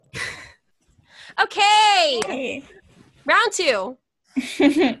Okay, Hey. round two.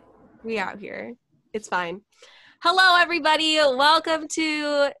 We out here. It's fine. Hello, everybody. Welcome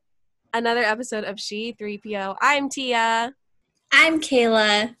to another episode of She 3PO. I'm Tia. I'm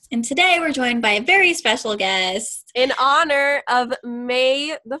Kayla, and today we're joined by a very special guest. In honor of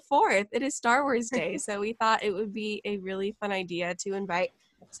May the 4th, it is Star Wars Day, so we thought it would be a really fun idea to invite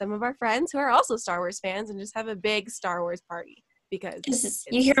some of our friends who are also Star Wars fans and just have a big Star Wars party. Because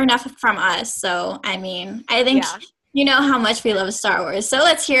You hear enough from us, so I think you know how much we love Star Wars, so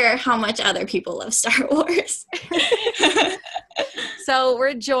let's hear how much other people love Star Wars. So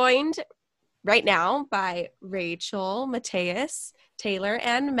we're joined right now by Rachel, Mateus, Taylor,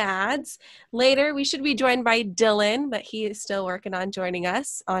 and Mads. Later, we should be joined by Dylan, but he is still working on joining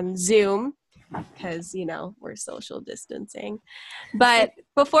us on Zoom because, we're social distancing. But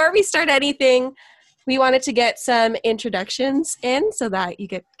before we start anything, we wanted to get some introductions in so that you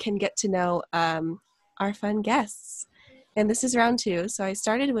can get to know our fun guests. And this is round two. So I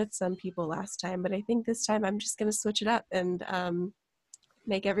started with some people last time, but I think this time I'm just going to switch it up and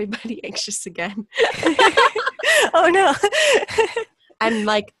make everybody anxious again. Oh no. I'm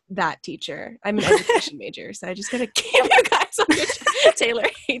like that teacher. I'm an education major, so I just gotta keep you guys on your Taylor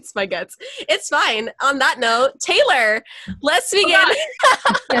hates my guts. It's fine. On that note, Taylor, let's begin.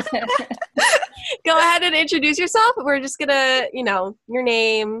 Go ahead and introduce yourself. We're just gonna, your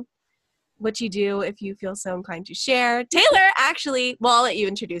name, what you do, if you feel so inclined to share. Taylor, actually, I'll let you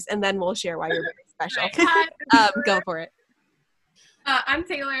introduce, and then we'll share why you're very special. Go for it. I'm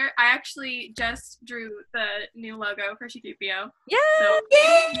Taylor. I actually just drew the new logo for C3PO. Yay! So,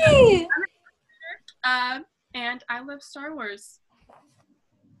 Yay! And I love Star Wars.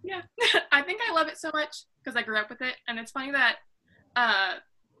 Yeah. I think I love it so much because I grew up with it. And it's funny that, I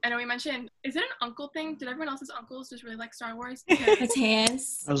know we mentioned, is it an uncle thing? Did everyone else's uncles just really like Star Wars?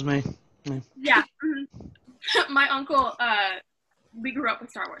 Mateus. That was me. Yeah. My uncle, we grew up with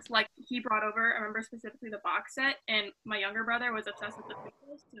Star Wars. Like, he brought over, I remember specifically the box set, and my younger brother was obsessed with the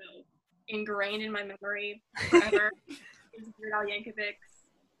prequels, so ingrained in my memory forever is Weird Al Yankovic's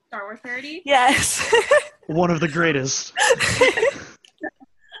Star Wars parody. Yes. One of the greatest.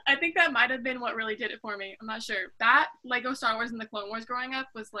 I think that might have been what really did it for me. I'm not sure. That, Lego Star Wars and the Clone Wars growing up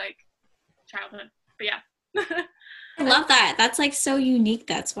was, like, childhood. But yeah. I love that. That's, so unique,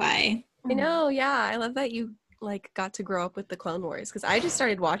 that's why. I know, yeah. I love that you got to grow up with the Clone Wars because I just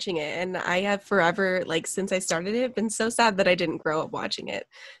started watching it and I have forever, since I started it, been so sad that I didn't grow up watching it.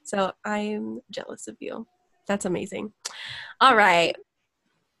 So I'm jealous of you. That's amazing. All right.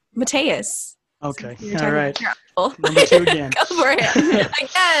 Mateus. Okay. All right. Number Number two again. Go for it.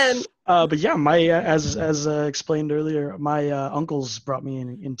 Again. But yeah, my as explained earlier, my uncles brought me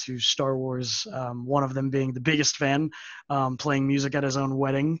into Star Wars. One of them being the biggest fan, playing music at his own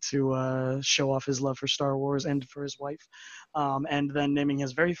wedding to show off his love for Star Wars and for his wife, and then naming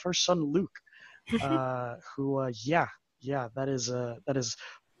his very first son Luke, who that is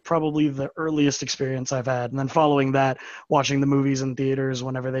probably the earliest experience I've had. And then following that, watching the movies in theaters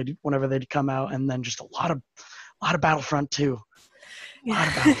whenever they'd come out, and then just a lot of Battlefront 2.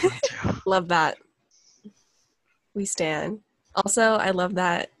 Love that. We stan. Also, I love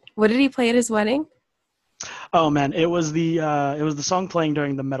that. What did he play at his wedding? Oh man, it was the song playing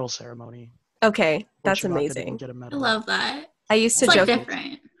during the medal ceremony. Okay, that's amazing. I love that. I used to it's joke.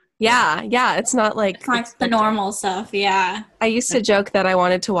 Different. Yeah. It's not it's not the normal stuff. Yeah. I used to joke that I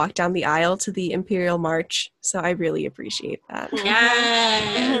wanted to walk down the aisle to the Imperial March, so I really appreciate that.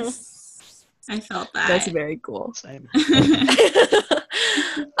 Yes. I felt that. That's very cool. Same.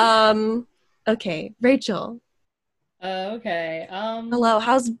 Okay, Rachel. Okay. Hello.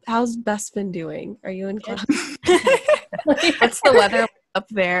 How's Best been doing? Are you in class? What's the weather up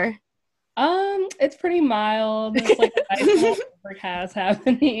there? It's pretty mild. It's like a nice overcast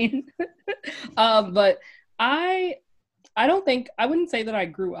happening. But I wouldn't say that I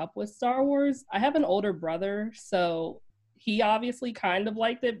grew up with Star Wars. I have an older brother, so he obviously kind of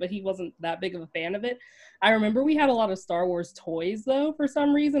liked it, but he wasn't that big of a fan of it. I remember we had a lot of Star Wars toys, though, for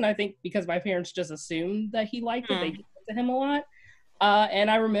some reason. I think because my parents just assumed that he liked it. They gave it to him a lot. And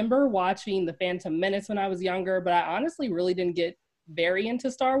I remember watching The Phantom Menace when I was younger, but I honestly really didn't get very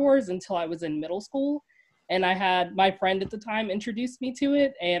into Star Wars until I was in middle school. And I had my friend at the time introduced me to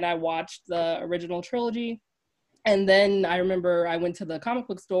it, and I watched the original trilogy. And then I remember I went to the comic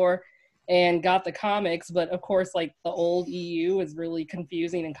book store and got the comics, but of course, the old EU is really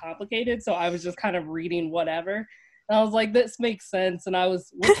confusing and complicated, so I was just kind of reading whatever. And I was like, this makes sense. And I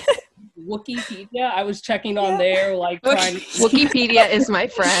was Wikipedia. I was checking on there, Wikipedia is my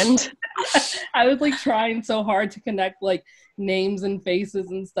friend. I was trying so hard to connect names and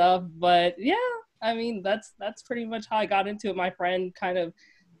faces and stuff. But yeah, I mean, that's pretty much how I got into it. My friend kind of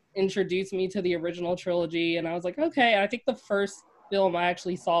introduced me to the original trilogy, and I was like, okay. And I think the first film I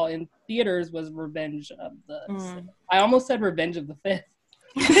actually saw in theaters was Revenge of the Sith. I almost said Revenge of the Fifth.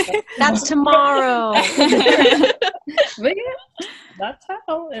 That's tomorrow. But yeah, that's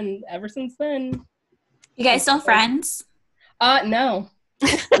how. And ever since then. You guys still friends? No.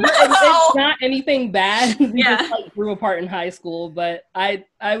 It's not anything bad. We Yeah. just like grew apart in high school. But I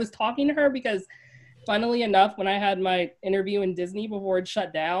was talking to her because, funnily enough, when I had my interview in Disney before it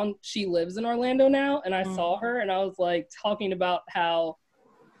shut down, she lives in Orlando now, and I saw her, and I was like talking about how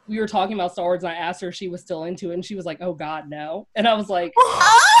we were talking about Star Wars, and I asked her if she was still into it, and she was like, "Oh God, no!" And I was like,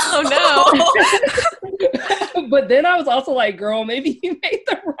 Oh no. But then I was also like, "Girl, maybe you made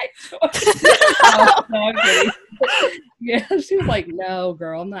the right choice." No, I'm kidding. Yeah, she was like, "No,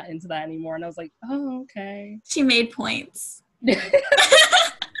 girl, I'm not into that anymore," and I was like, "Oh, okay." She made points.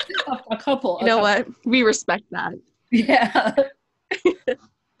 A couple. You know what? We respect that. Yeah.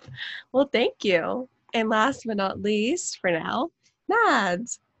 Well, thank you. And last but not least, for now,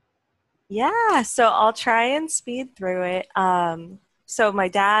 Mads. Yeah, so I'll try and speed through it. So my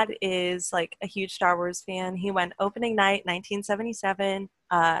dad is like a huge Star Wars fan. He went opening night 1977,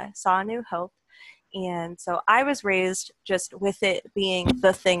 saw A New Hope. And so I was raised just with it being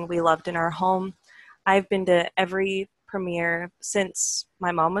the thing we loved in our home. I've been to every premiere since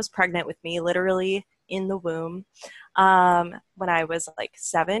my mom was pregnant with me, literally in the womb. When I was like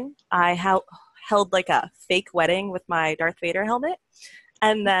 7, I held like a fake wedding with my Darth Vader helmet.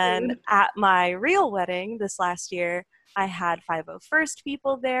 And then at my real wedding this last year, I had 501st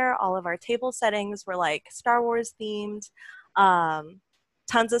people there. All of our table settings were like Star Wars themed,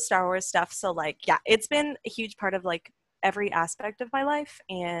 tons of Star Wars stuff. So like, yeah, it's been a huge part of like every aspect of my life,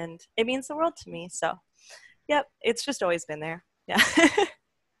 and it means the world to me. So, yep, it's just always been there. Yeah.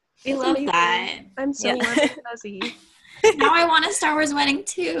 We love that. I'm so Yeah. warm and fuzzy. Now I want a Star Wars wedding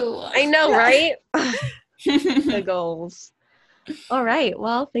too. I know, right? The goals. All right.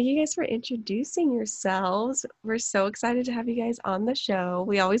 Well, thank you guys for introducing yourselves. We're so excited to have you guys on the show.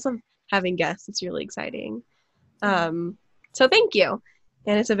 We always love having guests. It's really exciting. So thank you.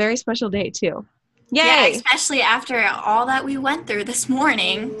 And it's a very special day too. Yay! Yeah, especially after all that we went through this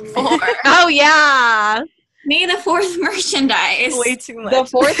morning for Oh yeah. May the 4th merchandise. Way too much.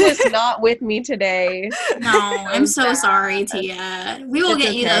 The 4th is not with me today. No, I'm so sorry, Tia. We will It's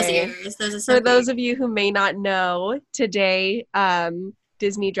get you those okay. ears. Those are so For those big. of you who may not know, today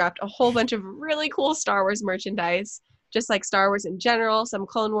Disney dropped a whole bunch of really cool Star Wars merchandise, just like Star Wars in general, some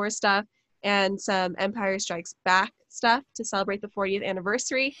Clone Wars stuff, and some Empire Strikes Back stuff to celebrate the 40th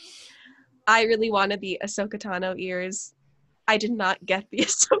anniversary. I really wanted the Ahsoka Tano ears. I did not get the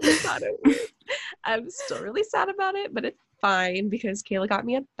Ahsoka Tano ears. I'm still really sad about it, but it's fine because Kayla got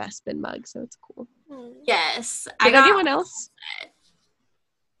me a Bespin mug, so it's cool. Yes. Did anyone else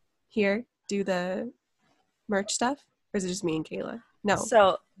here do the merch stuff? Or is it just me and Kayla? No.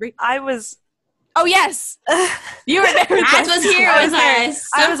 So I was. Oh yes, You were there. Mads was here I with was there. us.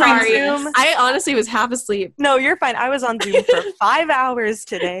 I was on Sorry. Zoom. I honestly was half asleep. No, you're fine. I was on Zoom for 5 hours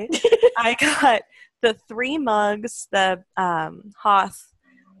today. I got the 3 mugs, the Hoth,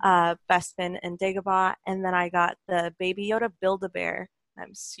 Bespin, and Dagobah, and then I got the Baby Yoda Build-A-Bear.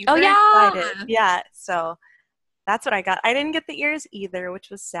 I'm super excited. Yeah, so that's what I got. I didn't get the ears either, which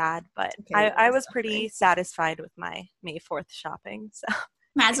was sad, but Okay, I was that's pretty satisfied with my May 4th shopping. So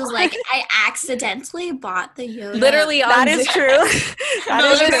Mads was like, I accidentally bought the Yoda. Literally on that is Zoom. true. That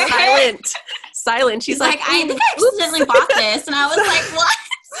is She was true. silent. She's She's like, I think I accidentally bought this. And I was like,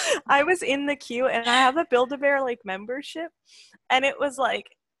 what? I was in the queue and I have a Build-A-Bear like membership, and it was like,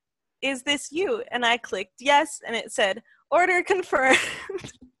 is this you? And I clicked yes, and it said order confirmed.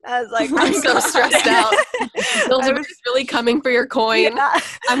 I was like, I'm so stressed out. Those are really coming for your coin. Yeah,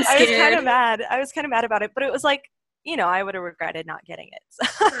 I'm I was scared. kind of mad. I was kind of mad about it, but it was like, you know, I would have regretted not getting it.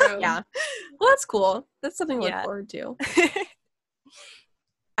 So. Yeah. Well, that's cool. That's something to look Yeah. forward to.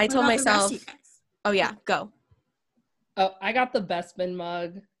 I What told about the rest myself, of you guys? oh yeah, go. Oh, I got the Bespin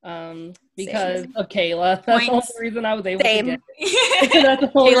mug because of Kayla. That's the only Points. reason I was able Same. to get it. That's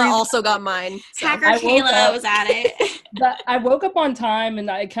the only Kayla reason. also got mine. So. Hacker I woke Kayla up- was at it. But I woke up on time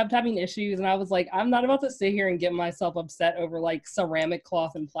and I kept having issues, and I was like, I'm not about to sit here and get myself upset over like ceramic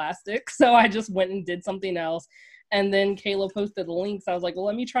cloth and plastic. So I just went and did something else. And then Kayla posted the links. I was like, well,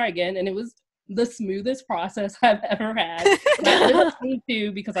 let me try again. And it was the smoothest process I've ever had. And I did it me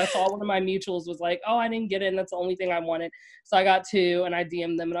too because I saw one of my mutuals was like, oh, I didn't get it, and that's the only thing I wanted. So I got 2, and I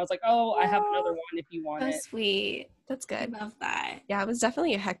DM'd them, and I was like, oh, I have another one if you want So it. sweet. That's I good. love that. Yeah, it was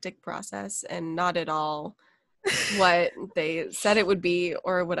definitely a hectic process and not at all what they said it would be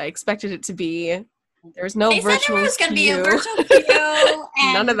or what I expected it to be. There was no They said virtual there was going to be a queue. virtual queue.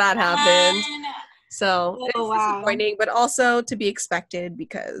 None of that happened. So Oh, it's wow. disappointing, but also to be expected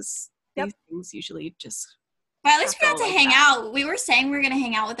because Yep. these things usually just But at least we got to like hang that. out. We were saying we were going to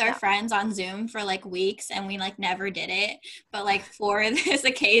hang out with our Yeah. friends on Zoom for like weeks, and we like never did it. But like for this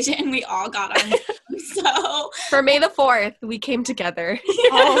occasion, we all got on Zoom. So for May the 4th, we came together.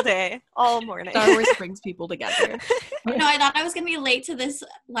 All day, all morning. Star Wars brings people together. no, I thought I was going to be late to this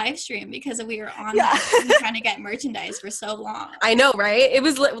live stream because we were on Yeah. that and trying to get merchandise for so long. I know, right? It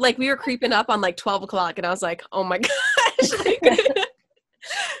was like we were creeping up on like 12 o'clock, and I was like, oh my gosh. Like,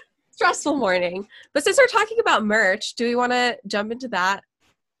 stressful morning. But since we're talking about merch, do we want to jump into that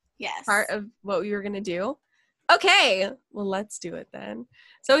Yes. part of what we were going to do? Okay, well, let's do it then.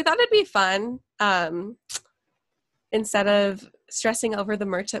 So we thought it'd be fun, instead of stressing over the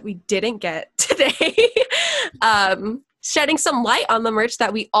merch that we didn't get today, shedding some light on the merch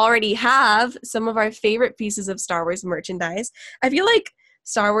that we already have, some of our favorite pieces of Star Wars merchandise. I feel like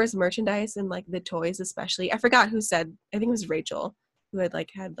Star Wars merchandise and like the toys especially, I forgot who said, I think it was Rachel, who had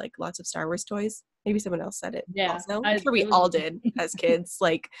lots of Star Wars toys. Maybe someone else said it Yeah, also. I'm sure we all did as kids.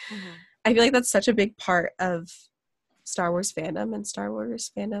 Like, Mhm. I feel like that's such a big part of Star Wars fandom and Star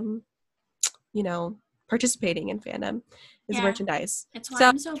Wars fandom, you know, participating in fandom is Yeah. merchandise. That's why So-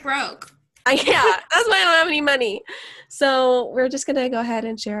 I'm so broke. Yeah, that's why I don't have any money. So we're just going to go ahead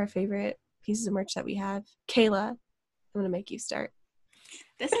and share our favorite pieces of merch that we have. Kayla, I'm going to make you start.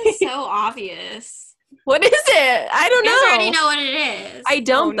 This is so obvious. What is it? I don't You know. guys already know what it is. I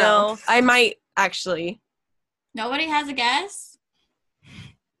don't Oh, know. no. I might actually. Nobody has a guess?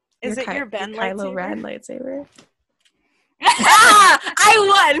 Is it your Ben Kylo lightsaber? Ren lightsaber?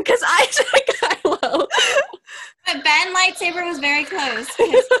 I won because I said Kylo. But Ben lightsaber was very close.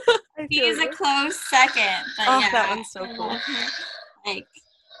 'Cause I he feel is a you. close second. But Oh, yeah, that one's so I cool. love her. Like,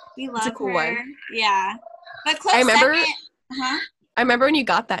 we love It's a cool her. one. Yeah. But close I remember- second. Huh? I remember when you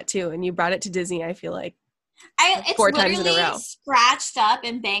got that too, and you brought it to Disney. I feel like It's 4 times in a literally row. scratched up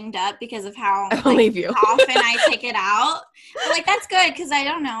and banged up because of how I believe you. often I take it out. But like that's good because I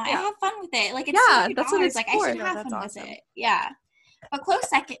don't know. I Yeah. have fun with it. Like it's Yeah, $2. that's what it's like for. I should No, have that's fun awesome. with it. Yeah. But close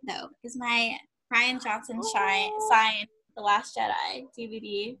second though is my Ryan Johnson signed The Last Jedi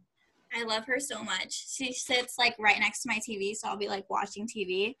DVD. I love her so much. She sits like right next to my TV, so I'll be like watching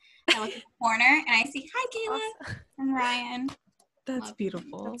TV. I look at the corner and I see, "Hi, Kayla," Awesome. from Ryan. that's Love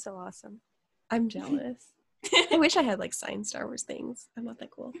beautiful. That's so awesome. I'm jealous. I wish I had like signed Star Wars things. I'm not that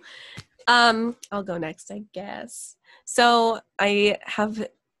cool. I'll go next, I guess. So I have.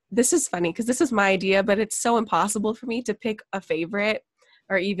 This is funny because this is my idea, but it's so impossible for me to pick a favorite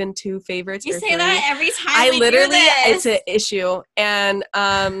or even 2 favorites. You or say 3. that every time I we literally, do it's this. an issue. And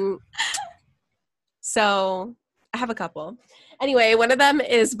so I have a couple. Anyway, one of them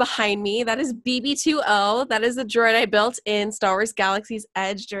is behind me. That is BB-2O. That is the droid I built in Star Wars Galaxy's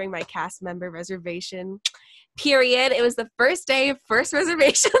Edge during my cast member reservation period. It was the first day, first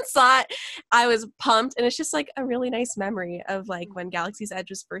reservation slot. I was pumped. And it's just like a really nice memory of like when Galaxy's Edge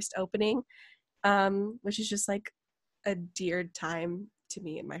was first opening, which is just like a dear time to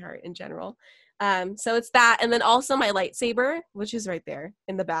me in my heart in general. So it's that. And then also my lightsaber, which is right there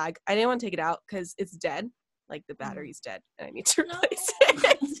in the bag. I didn't want to take it out because it's dead. Like the battery's dead and I need to replace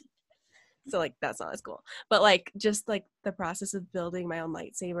it. So like that's not as cool. But like just like the process of building my own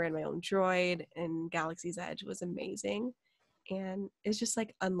lightsaber and my own droid and Galaxy's Edge was amazing. And it's just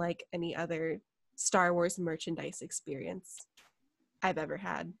like unlike any other Star Wars merchandise experience I've ever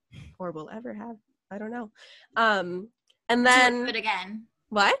had or will ever have. I don't know. And Do then it again.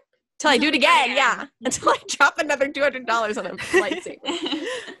 what? Till I do it Until you do it again, yeah. again. Until I drop another $200 on a lightsaber.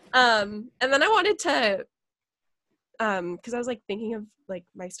 And then I wanted to, because I was like thinking of like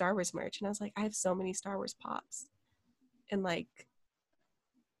my Star Wars merch, and I was like, I have so many Star Wars pops, and like,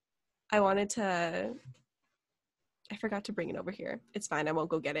 I wanted to. I forgot to bring it over here. It's fine. I won't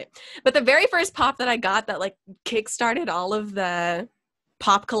go get it. But the very first pop that I got that like kickstarted all of the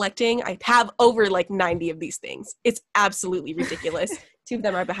pop collecting, I have over like 90 of these things. It's absolutely ridiculous. 2 of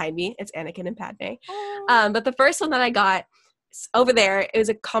them are behind me. It's Anakin and Padme. But the first one that I got over there, it was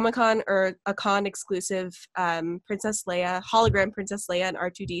a Comic-Con or a con exclusive Princess Leia, hologram Princess Leia and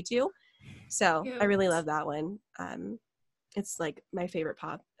R2-D2. So I really love that one. It's like my favorite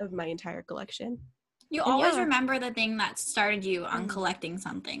pop of my entire collection. You And always yeah. remember the thing that started you on collecting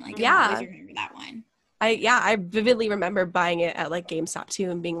something. Like, you Yeah. always remember that one. I vividly remember buying it at like GameStop too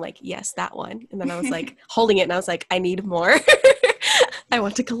and being like, yes, that one. And then I was like holding it and I was like, I need more. I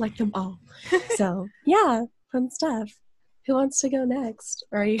want to collect them all. So yeah, fun stuff. Who wants to go next?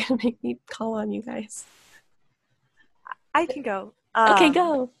 Or are you going to make me call on you guys? I can go. Okay,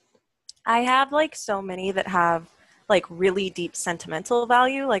 go. I have like so many that have like really deep sentimental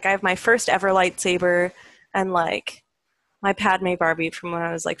value. Like I have my first ever lightsaber and like my Padme Barbie from when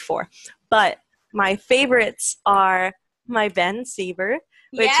I was like 4. But my favorites are my Ben Saber,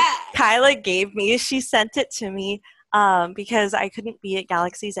 which Kyla gave me. She sent it to me because I couldn't be at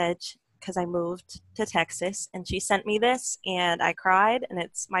Galaxy's Edge because I moved to Texas, and she sent me this, and I cried, and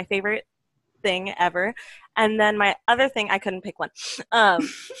it's my favorite thing ever. And then my other thing, I couldn't pick one.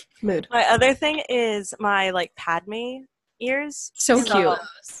 Mood. My other thing is my like Padme ears. So cute.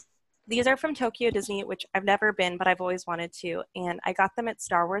 These are from Tokyo Disney, which I've never been, but I've always wanted to. And I got them at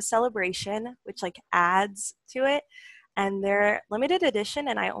Star Wars Celebration, which like adds to it. And they're limited edition,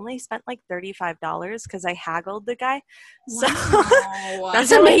 and I only spent like $35 because I haggled the guy. So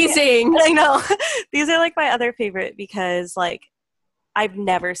That's amazing. I know. These are like my other favorite because like I've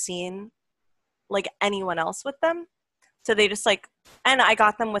never seen like anyone else with them. So they just like, and I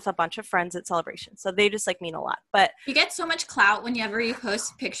got them with a bunch of friends at Celebration. So they just like mean a lot. But you get so much clout whenever you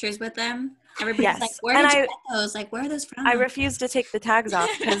post pictures with them. Everybody's yes. like, where did you get those? Like, where are those from? I refuse to take the tags off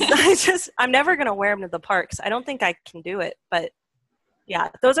because I'm never going to wear them to the parks. I don't think I can do it. But yeah,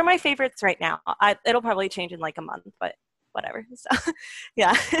 those are my favorites right now. It'll probably change in like a month, but whatever. So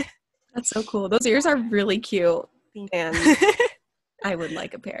yeah. That's so cool. Those ears are really cute. And I would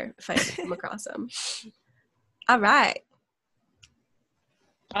like a pair if I come across them. All right.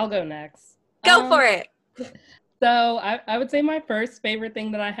 I'll go next. Go for it. So I would say my first favorite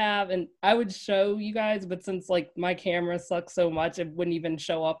thing that I have, and I would show you guys, but since like my camera sucks so much, it wouldn't even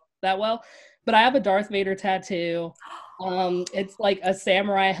show up that well. But I have a Darth Vader tattoo. It's like a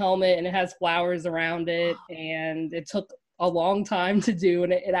samurai helmet, and it has flowers around it, and it took a long time to do,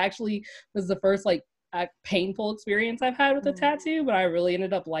 and it actually was the first like painful experience I've had with a tattoo, but I really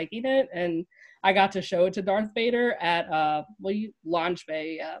ended up liking it, and I got to show it to Darth Vader at Launch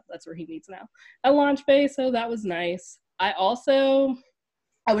Bay. Yeah, that's where he meets now. At Launch Bay, so that was nice. I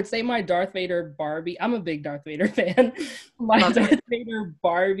would say my Darth Vader Barbie. I'm a big Darth Vader fan. Darth Vader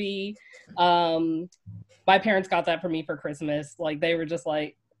Barbie. My parents got that for me for Christmas. Like they were just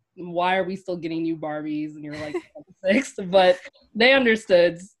like, why are we still getting you Barbies? And you're like 6, but they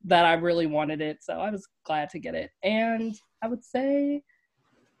understood that I really wanted it, so I was glad to get it. And I would say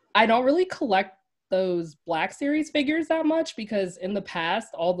I don't really collect those Black Series figures that much because in the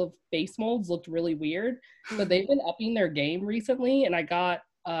past, all the face molds looked really weird. But they've been upping their game recently, and I got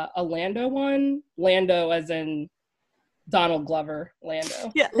a Lando one. Lando as in Donald Glover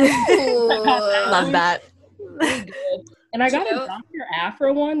Lando. Yeah. Love that. Really good. And I got a Dr.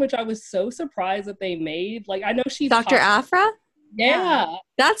 Aphra one, which I was so surprised that they made. Like, I know she's Dr. Aphra? Yeah.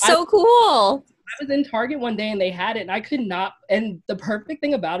 That's so cool. I was in Target one day and they had it, and I could not. And the perfect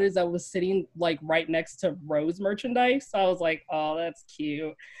thing about it is I was sitting like right next to Rose merchandise. So I was like, oh, that's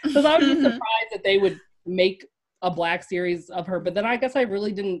cute. Because I was just surprised that they would make a Black Series of her. But then I guess I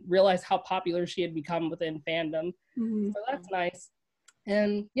really didn't realize how popular she had become within fandom. So that's nice.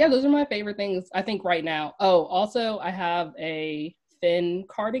 And yeah, those are my favorite things, I think, right now. Oh, also, I have a Finn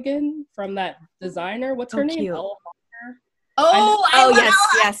cardigan from that designer. What's her name? Cute. Ella Faulkner. I love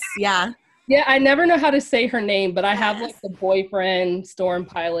yes, yeah. Yeah, I never know how to say her name, but I have like the boyfriend Storm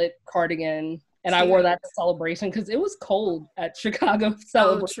Pilot cardigan, and I wore that to Celebration because it was cold at Chicago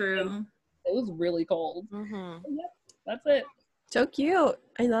Celebration. Oh, true. It was really cold. Yeah, that's it. So cute.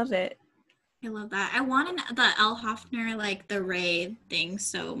 I love it. I love that. I want the Elle Hoffner, like the Ray thing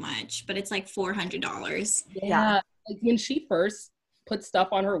so much, but it's like $400. Yeah. Like when she first put stuff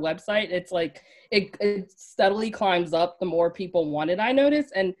on her website, it's like it steadily climbs up the more people want it, I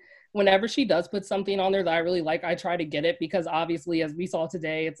notice. And whenever she does put something on there that I really like, I try to get it because obviously, as we saw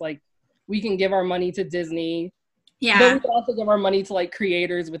today, it's like we can give our money to Disney. Yeah. But we can also give our money to like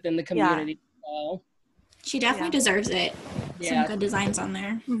creators within the community. Yeah. So. She definitely deserves it. Some good designs on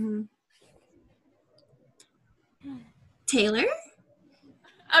there. Taylor?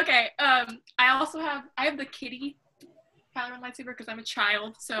 Okay. I have the kitty Kyler lightsaber because I'm a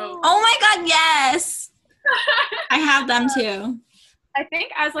child. So. Oh my God! Yes. I have them too. I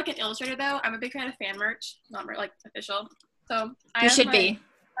think as like an illustrator though, I'm a big fan of fan merch, not like official. So you should be.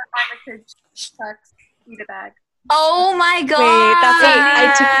 Chucks, eat a bag. Oh my God!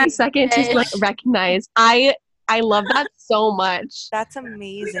 I took a second to like recognize. I love that so much. That's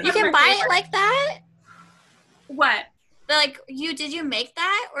amazing. You can buy it like that. What? Did you make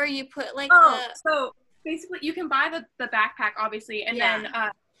that or you put like so basically you can buy the backpack obviously and then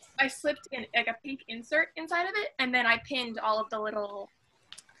I slipped in like a pink insert inside of it and then I pinned all of the little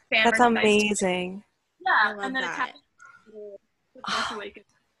fan That's amazing. Yeah, and then that.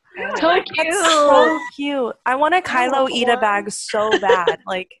 So That's cute. so cute. I want a Kylo Ida bag so bad.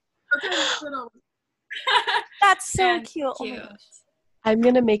 Like, that's so And cute. Oh my cute. gosh. I'm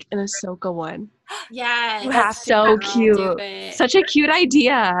gonna make an Ahsoka one. Yeah, You That's have to, so girl. cute. Do it. Such a cute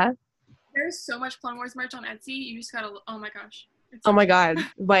idea. There's so much Clone Wars merch on Etsy. You just gotta. Oh my gosh. It's Oh so my cute. god.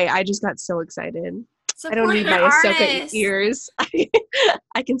 Wait, I just got so excited. I don't Support need your my Ahsoka artists. ears.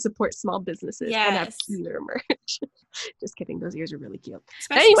 I can support small businesses and have Yes. cuter merch. Just kidding. Those ears are really cute.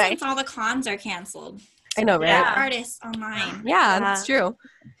 Especially Anyway. since all the cons are canceled. I know, right? Support Yeah. artists online. Yeah, that's true.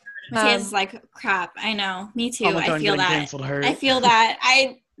 Matthias like, crap. I know. Me too. Comic-Con I feel getting that. canceled hurt. I feel that.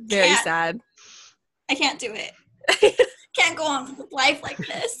 Very can't- sad. I can't do it. Can't go on with life like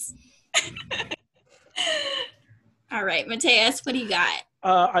this. All right, Matthias, what do you got?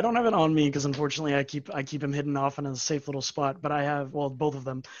 I don't have it on me because unfortunately I keep him hidden off in a safe little spot. But I have, well, both of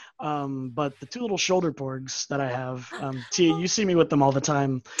them. But the two little shoulder porgs that I have, Tia, you see me with them all the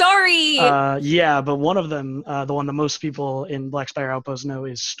time. Story. Yeah, but one of them, the one that most people in Black Spire Outpost know,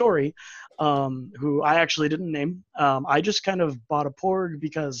 is Story, who I actually didn't name. I just kind of bought a porg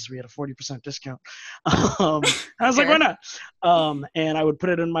because we had a 40% discount. And I was like, why not? And I would put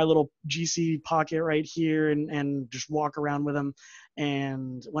it in my little GC pocket right here and just walk around with him.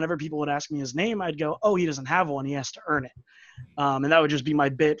 And whenever people would ask me his name, I'd go, oh, he doesn't have one. He has to earn it. And that would just be my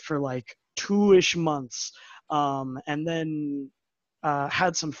bit for like 2-ish months. And then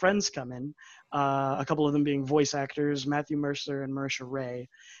had some friends come in, a couple of them being voice actors, Matthew Mercer and Marisha Ray.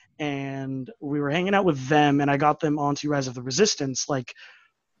 And we were hanging out with them, and I got them onto Rise of the Resistance like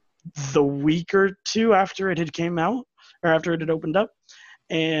the week or two after it had came out, or after it had opened up.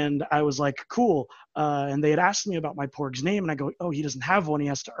 And I was like, cool. And they had asked me about my porg's name, and I go, oh, he doesn't have one. He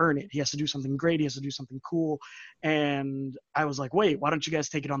has to earn it. He has to do something great. He has to do something cool. And I was like, wait, why don't you guys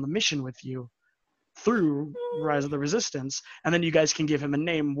take it on the mission with you through Rise of the Resistance, and then you guys can give him a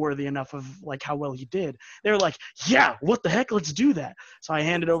name worthy enough of like how well he did. They were like, yeah, what the heck, let's do that. So I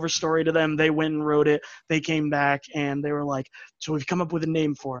handed over Story to them. They went and wrote it. They came back and they were like, so we've come up with a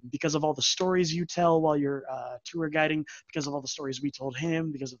name for him because of all the stories you tell while you're tour guiding, because of all the stories we told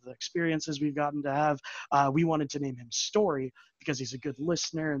him, because of the experiences we've gotten to have. We wanted to name him Story because he's a good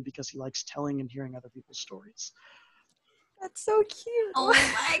listener and because he likes telling and hearing other people's stories. That's so cute. Oh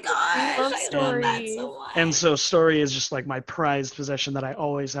my gosh. love I love Story. that so much. And so Story is just like my prized possession that I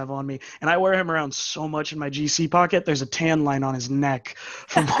always have on me. And I wear him around so much in my GC pocket. There's a tan line on his neck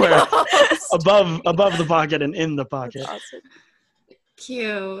from where above the pocket and in the pocket. Awesome.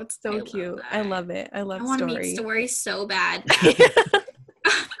 Cute. So I cute. that. I love it. I love I want to Story. meet Story so bad.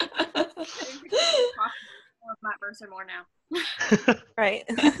 Matt Mercer more now. Right.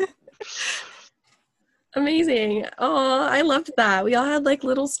 Amazing. Oh, I loved that. We all had like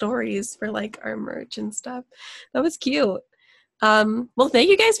little stories for like our merch and stuff. That was cute. Well, thank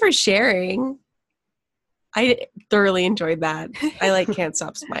you guys for sharing. I thoroughly enjoyed that. I like can't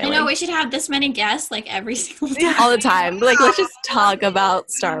stop I smiling. know we should have this many guests like every single time. Yeah. all the time. Like, let's just talk about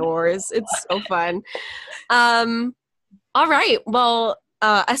Star Wars. It's so fun. All right. Well,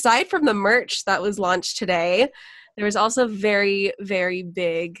 aside from the merch that was launched today, there was also very, very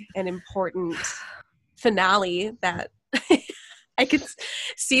big and important finale that I could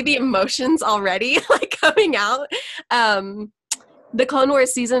see the emotions already like coming out. The Clone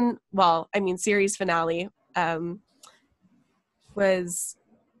Wars series finale was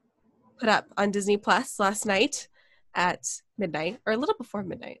put up on Disney Plus last night at midnight, or a little before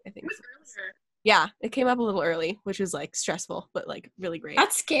midnight, I think. It was earlier. Yeah, it came up a little early, which was like stressful, but like really great.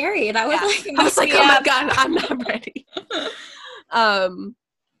 That's scary. That was Yeah. like I was like, messed oh me my up. god, I'm not ready.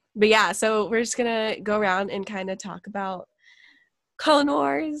 But yeah, so we're just gonna go around and kind of talk about Clone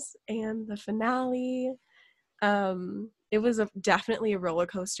Wars and the finale. It was definitely a roller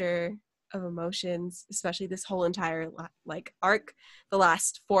coaster of emotions, especially this whole entire like arc. The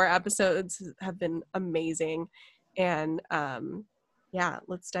last 4 episodes have been amazing, and yeah,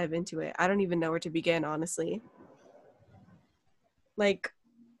 let's dive into it. I don't even know where to begin, honestly. Like,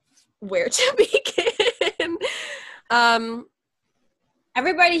 where to begin?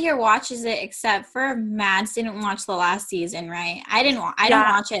 Everybody here watches it except for Mads didn't watch the last season, right? I didn't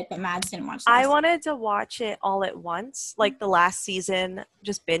Yeah. watch it, but Mads didn't watch the I last wanted to watch it all at once, like the last season,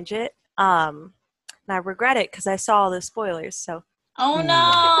 just binge it. And I regret it because I saw all the spoilers. So Oh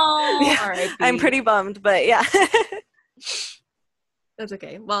no. Yeah. R.I.P. I'm pretty bummed, but yeah. That's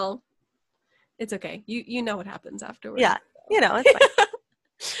okay. Well, it's okay. You know what happens afterwards. Yeah.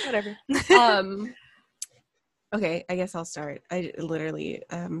 It's fine. Whatever. Okay, I guess I'll start. I literally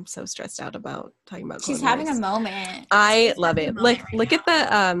am so stressed out about talking about She's Clone having a Wars. moment. I She's love having it. a Look moment right at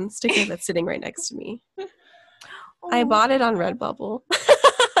the sticker that's sitting right next to me. I Oh. bought it on Redbubble.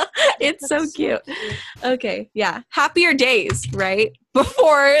 It's so cute. Okay, yeah. Happier days, right?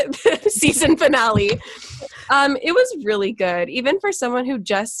 Before the season finale. It was really good. Even for someone who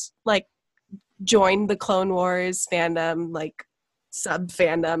just like joined the Clone Wars fandom, like sub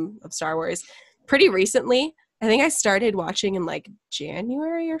fandom of Star Wars pretty recently. I think I started watching in like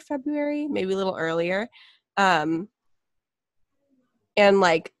January or February, maybe a little earlier. And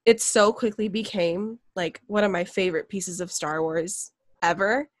like it so quickly became like one of my favorite pieces of Star Wars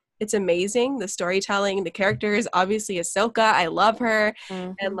ever. It's amazing. The storytelling, the characters, obviously Ahsoka, I love her.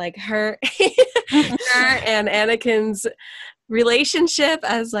 And like her, her and Anakin's relationship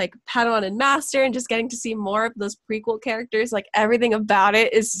as like Padawan and Master, and just getting to see more of those prequel characters, like everything about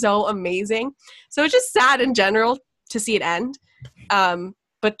it is so amazing. So it's just sad in general to see it end.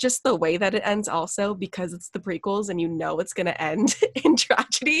 But just the way that it ends also, because it's the prequels and you know it's going to end in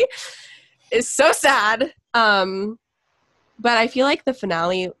tragedy, is so sad. But I feel like the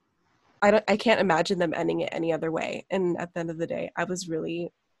finale, I can't imagine them ending it any other way. And at the end of the day, I was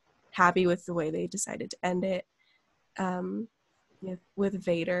really happy with the way they decided to end it. With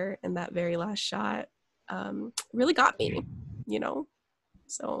Vader in that very last shot, really got me, you know?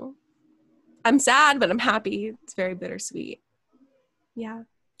 So I'm sad, but I'm happy. It's very bittersweet. Yeah.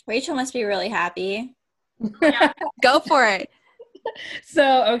 Rachel must be really happy. Go for it.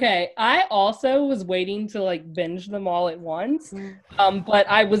 So, okay, I also was waiting to like binge them all at once, but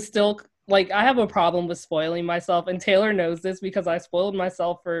I was still like, I have a problem with spoiling myself, and Taylor knows this because I spoiled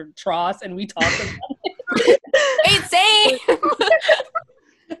myself for Tross, and we talked about it. Wait, same.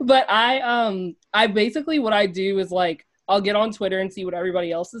 But I basically, what I do is like, I'll get on Twitter and see what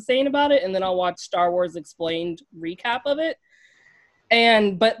everybody else is saying about it, and then I'll watch Star Wars Explained recap of it.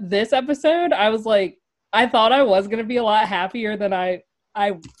 But this episode, I was like, I thought I was gonna be a lot happier than I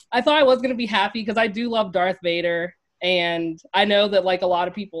thought I was gonna be happy, because I do love Darth Vader, and I know that like a lot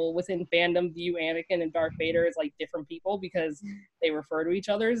of people within fandom view Anakin and Darth Vader as like different people because they refer to each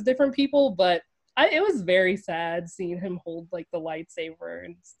other as different people. But it was very sad seeing him hold like the lightsaber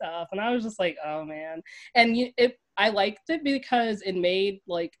and stuff, and I was just like, oh man. And I liked it because it made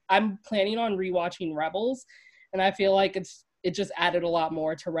like, I'm planning on rewatching Rebels, and I feel like it just added a lot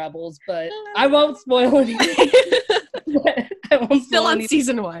more to Rebels, but I won't spoil anything. Still on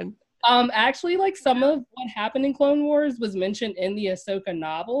season 1. Actually, like some of what happened in Clone Wars was mentioned in the Ahsoka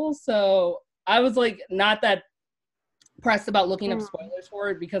novel, so I was like not that pressed about looking up spoilers for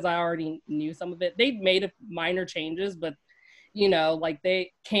it because I already knew some of it. They made minor changes, but you know, like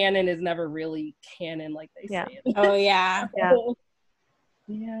canon is never really canon like they say it. Oh yeah.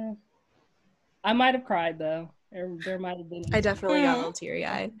 Yeah. I might have cried though. There might have been. I definitely got all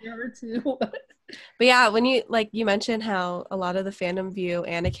teary-eyed. There too. But yeah, when you mentioned how a lot of the fandom view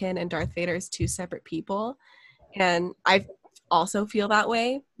Anakin and Darth Vader as two separate people, and I also feel that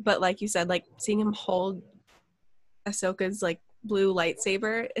way. But like you said, like seeing him hold Ahsoka's like blue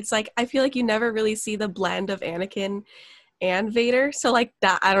lightsaber, it's like I feel like you never really see the blend of Anakin and Vader. So like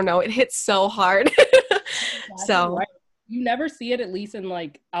that, I don't know, it hits so hard. So. Right. You never see it, at least in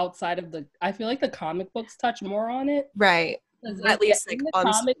like outside of I feel like the comic books touch more on it. Right. At least like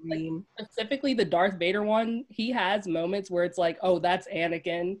on comic, screen. like, specifically the Darth Vader one, he has moments where it's like, oh, that's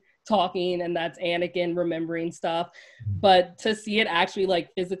Anakin talking and that's Anakin remembering stuff. But to see it actually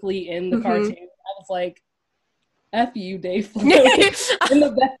like physically in the cartoon, I was like, F you, Dave Filoni, in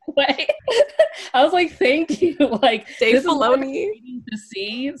the best way. I was like, thank you. Like, Dave Filoni. To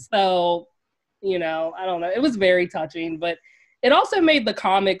see, so you know, I don't know. It was very touching, but it also made the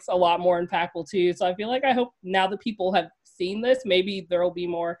comics a lot more impactful too. So I feel like I hope now that people have seen this, maybe there will be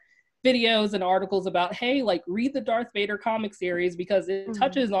more videos and articles about, hey, like read the Darth Vader comic series because it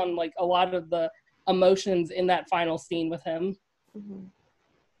touches on like a lot of the emotions in that final scene with him.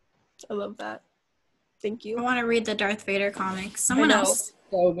 I love that. Thank you. I want to read the Darth Vader comics. Someone else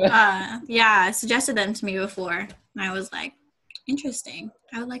So good. suggested them to me before, and I was like, interesting.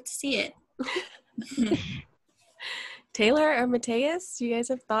 I would like to see it. Taylor or Mateus, do you guys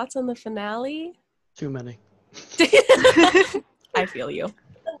have thoughts on the finale? Too many. I feel you.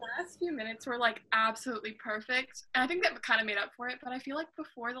 The last few minutes were like absolutely perfect. And I think that kind of made up for it, but I feel like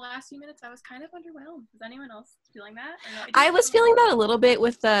before the last few minutes I was kind of underwhelmed. Was anyone else feeling that? I was feeling that a little bit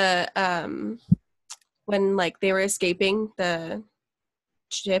with the when like they were escaping the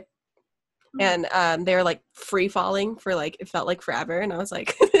ship and they were like free falling for like it felt like forever, and I was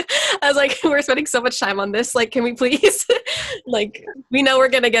like we're spending so much time on this, like can we please like we know we're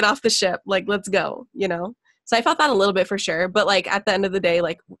gonna get off the ship, like let's go, you know. So I felt that a little bit for sure, but like at the end of the day,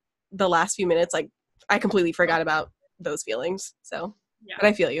 like the last few minutes, like I completely forgot about those feelings. So yeah. But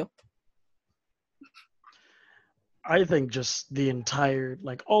I feel you. I think just the entire,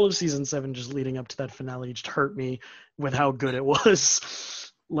 like all of season 7 just leading up to that finale just hurt me with how good it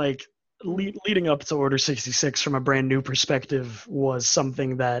was. Like leading up to Order 66 from a brand new perspective was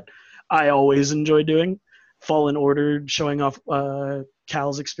something that I always enjoy doing. Fallen Order showing off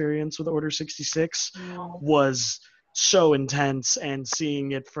Cal's experience with Order 66 was so intense, and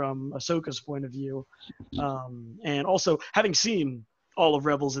seeing it from Ahsoka's point of view, and also having seen all of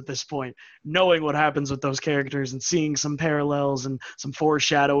Rebels at this point, knowing what happens with those characters and seeing some parallels and some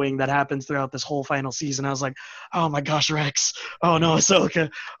foreshadowing that happens throughout this whole final season, I was like, oh my gosh, Rex, oh no,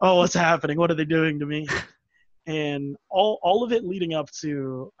 Ahsoka, oh, what's happening, what are they doing to me? And all of it leading up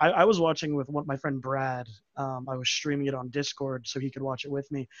to, I was watching with my friend Brad. I was streaming it on Discord so he could watch it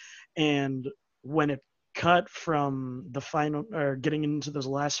with me, and when it cut from the final, or getting into those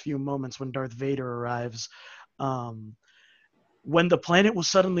last few moments when Darth Vader arrives, when the planet was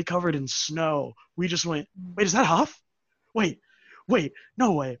suddenly covered in snow, we just went, wait, is that Hoth? Wait,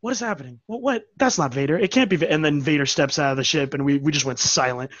 no way. What is happening? What? That's not Vader. It can't be. And then Vader steps out of the ship, and we just went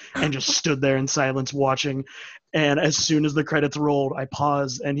silent and just stood there in silence watching. And as soon as the credits rolled, I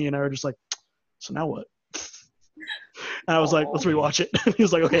paused, and he and I were just like, so now what? And I was like, let's rewatch it. He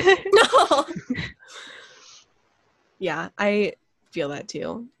was like, okay. No. Yeah, I feel that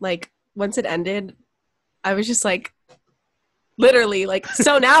too. Like, once it ended, I was just like, literally, like,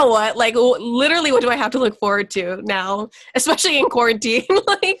 so now what? Like, literally, what do I have to look forward to now? Especially in quarantine,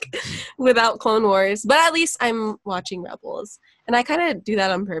 like, without Clone Wars. But at least I'm watching Rebels. And I kind of do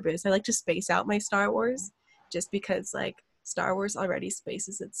that on purpose. I like to space out my Star Wars just because, like, Star Wars already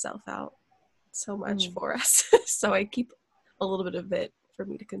spaces itself out so much for us. So I keep a little bit of it for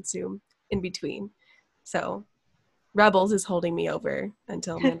me to consume in between. So Rebels is holding me over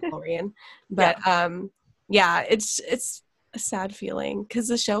until Mandalorian. But yeah, it's a sad feeling because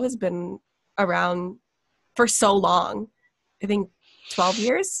the show has been around for so long. I think 12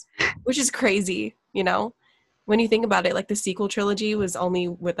 years, which is crazy, you know? When you think about it, like the sequel trilogy was only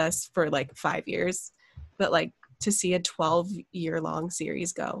with us for like 5 years, but like to see a 12-year-long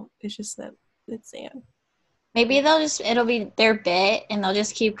series go, it's just that it's sad. Maybe it'll be their bit and they'll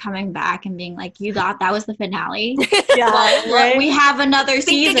just keep coming back and being like, you thought that was the finale? Yeah, Well, right? we have another Think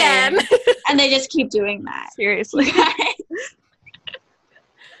season. again. And they just keep doing that. Seriously.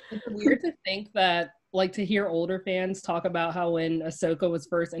 It's weird to think that, like, to hear older fans talk about how when Ahsoka was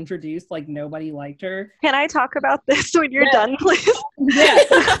first introduced, like, nobody liked her. Can I talk about this when you're done, please? Yeah.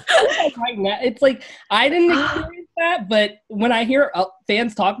 Right now, it's like, I didn't experience that, but when I hear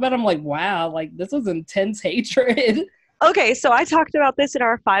fans talk about it, I'm like, wow, like, this was intense hatred. Okay, so I talked about this in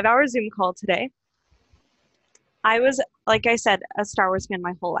our 5-hour Zoom call today. I was, like I said, a Star Wars fan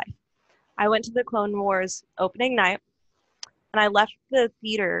my whole life. I went to the Clone Wars opening night, and I left the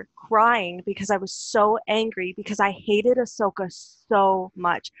theater crying because I was so angry because I hated Ahsoka so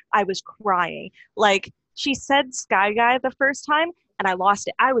much. I was crying. Like, she said Sky Guy the first time, and I lost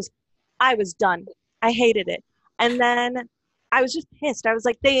it. I was done. I hated it. And then I was just pissed. I was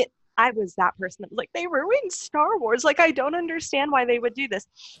like, I was that person that was like, they ruined Star Wars. Like, I don't understand why they would do this.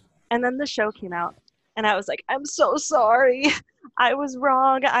 And then the show came out, and I was like, I'm so sorry. I was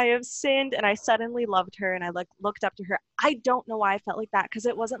wrong. I have sinned. And I suddenly loved her, and I looked up to her. I don't know why I felt like that, because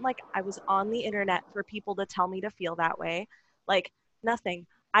it wasn't like I was on the internet for people to tell me to feel that way. Like, nothing.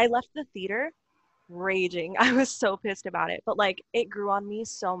 I left the theater raging. I was so pissed about it. But, like, it grew on me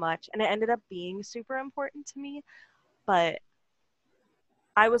so much, and it ended up being super important to me. But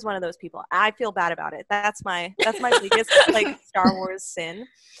I was one of those people. I feel bad about it. That's my biggest like Star Wars sin,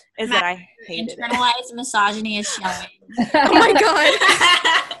 is that I hated it. Internalized misogyny is showing. Oh my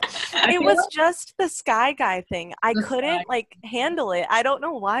god. It was just the Sky Guy thing. I couldn't like handle it. I don't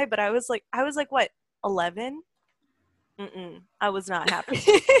know why, but I was like what, 11? I was not happy.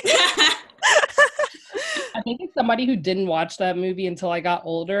 I think as somebody who didn't watch that movie until I got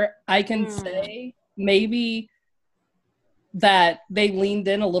older, I can say maybe that they leaned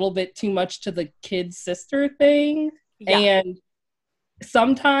in a little bit too much to the kid sister thing. Yeah. And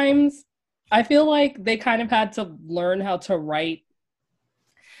sometimes I feel like they kind of had to learn how to write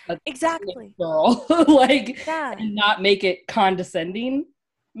a girl, like, and not make it condescending.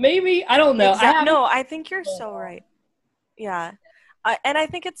 Maybe, I don't know. No, I think you're so right. Yeah. And I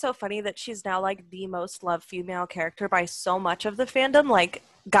think it's so funny that she's now like the most loved female character by so much of the fandom, like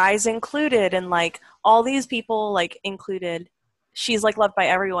guys included, and like all these people like included. She's like loved by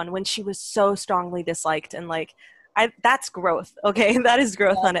everyone when she was so strongly disliked, and like that's growth. Okay, that is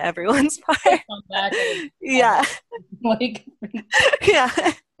growth on everyone's part. Yeah. Like, yeah.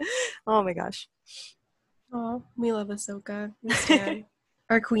 Oh my gosh. Oh, we love Ahsoka. We stand.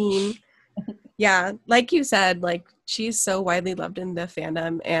 Our queen. Yeah, like you said, like she's so widely loved in the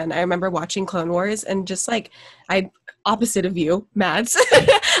fandom, and I remember watching Clone Wars and just like I opposite of you, Mads,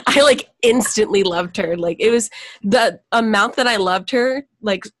 I like instantly loved her. Like it was the amount that I loved her,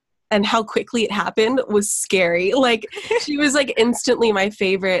 like and how quickly it happened was scary. Like she was like instantly my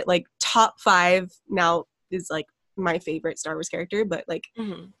favorite, like top 5 now is like my favorite Star Wars character, but like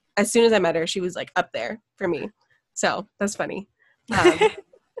as soon as I met her, she was like up there for me. So that's funny.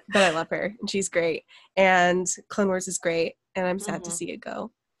 But I love her and she's great. And Clone Wars is great. And I'm sad to see it go.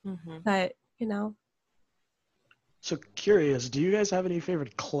 But, you know. So curious, do you guys have any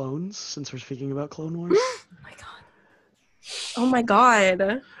favorite clones since we're speaking about Clone Wars? Oh my God.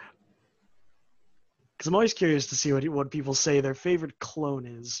 Because I'm always curious to see what people say their favorite clone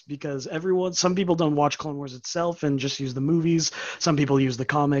is, because some people don't watch Clone Wars itself and just use the movies. Some people use the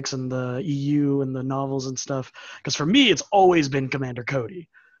comics and the EU and the novels and stuff. Because for me, it's always been Commander Cody.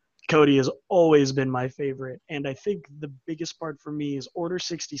 Cody has always been my favorite, and I think the biggest part for me is Order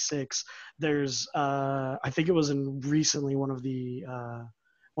 66. There's, I think it was in recently one of the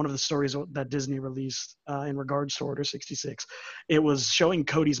stories that Disney released in regards to Order 66. It was showing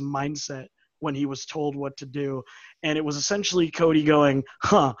Cody's mindset when he was told what to do. And it was essentially Cody going,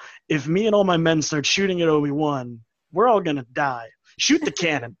 if me and all my men start shooting at Obi-Wan, we're all going to die. Shoot the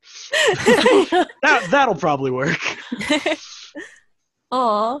cannon. That'll probably work.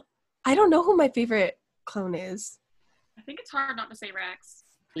 Aw. I don't know who my favorite clone is. I think it's hard not to say Rex.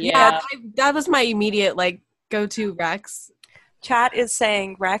 Yeah, that was my immediate, like, go-to Rex. Chat is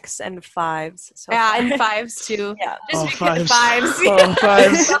saying Rex and 5s. So yeah, far. and 5s too. Yeah. Just Oh, 5s. 5s. Oh,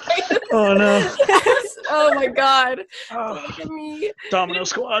 5s. Oh, no. Oh, my God. Oh, Look at me. Domino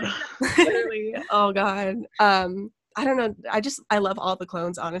Squad. Literally. Oh, God. I don't know. I love all the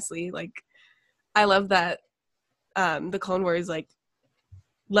clones, honestly. Like, I love that the Clone Wars, like,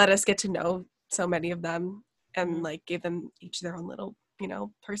 let us get to know so many of them and, like, give them each their own little, you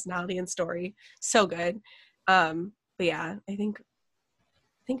know, personality and story. So good. But yeah, I think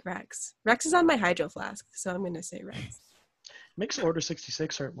Rex. Rex is on my Hydro Flask, so I'm gonna say Rex. Makes Order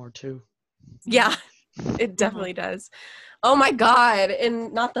 66 hurt more too. Yeah, it definitely does. Oh my God!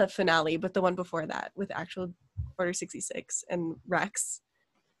 And not the finale, but the one before that with actual Order 66 and Rex.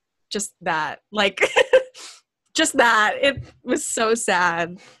 Just that, like, just that. It was so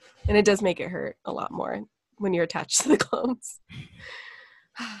sad, and it does make it hurt a lot more when you're attached to the clones.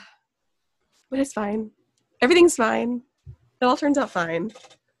 But it's fine. Everything's fine. It all turns out fine.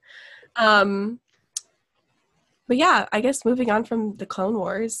 But yeah, I guess moving on from the Clone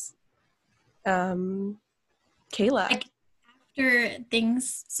Wars, Kayla. Like, after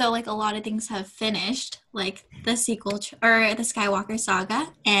things, so like a lot of things have finished, like the sequel or the Skywalker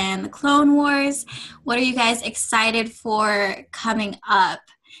saga and the Clone Wars. What are you guys excited for coming up?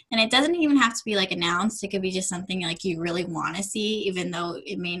 And it doesn't even have to be like announced. It could be just something like you really want to see, even though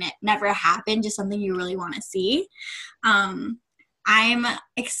it may never happen, just something you really want to see. I'm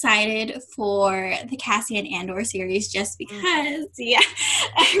excited for the Cassian Andor series just because,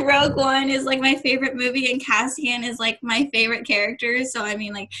 Rogue One is like my favorite movie and Cassian is like my favorite character. So, I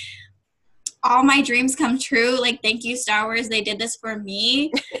mean, like, all my dreams come true. Like, thank you, Star Wars. They did this for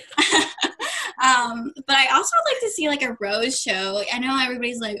me. But I also would like to see like a Rose show. I know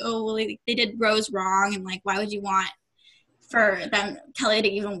everybody's like, oh, well, they did Rose wrong, and like, why would you want for them, Kelly, to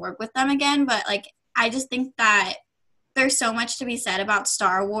even work with them again? But like, I just think that there's so much to be said about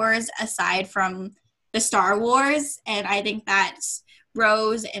Star Wars aside from the Star Wars, and I think that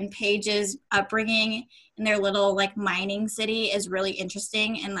Rose and Paige's upbringing in their little like mining city is really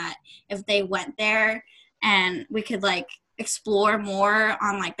interesting, and that if they went there and we could like explore more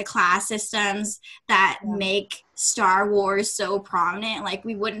on like the class systems that make Star Wars so prominent. Like,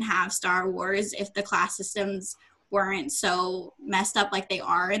 we wouldn't have Star Wars if the class systems weren't so messed up like they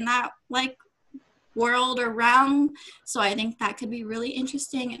are in that like world or realm. So I think that could be really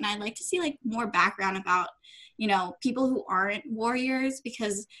interesting, and I'd like to see like more background about, you know, people who aren't warriors,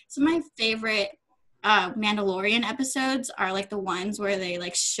 because some of my favorite Mandalorian episodes are like the ones where they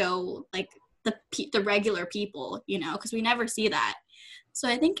like show like the regular people, you know, because we never see that. So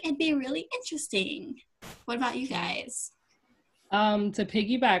I think it'd be really interesting. What about you guys? To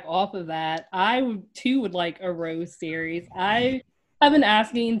piggyback off of that, I too would like a Rose series. I have been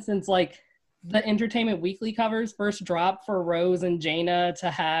asking since like the Entertainment Weekly covers first dropped for Rose and Jaina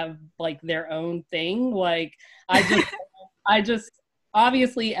to have like their own thing. Like, I just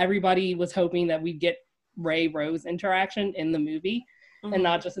obviously everybody was hoping that we'd get Rey Rose interaction in the movie. And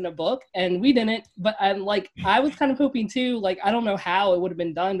not just in a book, and we didn't. But I was kind of hoping too, like, I don't know how it would have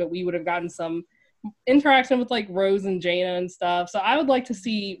been done, but we would have gotten some interaction with like Rose and Jaina and stuff. So I would like to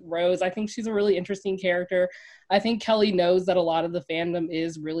see Rose. I think she's a really interesting character. I think Kelly knows that a lot of the fandom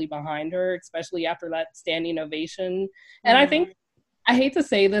is really behind her, especially after that standing ovation. And I think, I hate to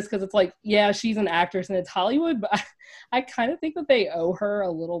say this because it's like, yeah, she's an actress and it's Hollywood, but I kind of think that they owe her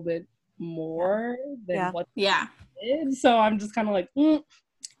a little bit more than what they did. So I'm just kind of like,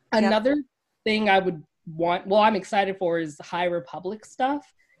 Another thing I would want, well, I'm excited for is High Republic stuff,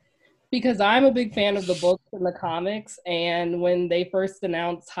 because I'm a big fan of the books and the comics. And when they first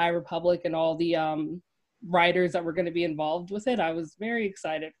announced High Republic and all the writers that were going to be involved with it, I was very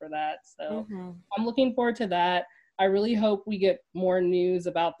excited for that. So I'm looking forward to that. I really hope we get more news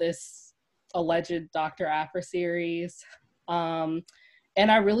about this alleged Dr. Aphra series. And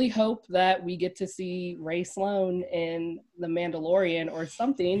I really hope that we get to see Ray Sloan in The Mandalorian or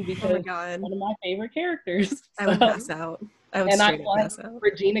something, because one of my favorite characters. I would pass out. I would straight up pass out.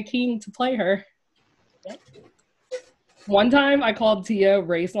 Regina King to play her. One time I called Tia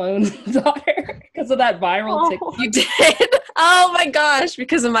Ray Sloan's daughter because of that viral TikTok. You did? Oh my gosh,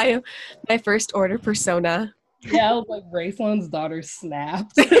 because of my first order persona. Yeah, I was like, Ray Sloan's daughter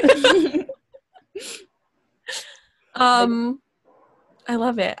snapped. I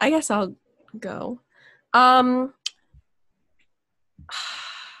love it. I guess I'll go.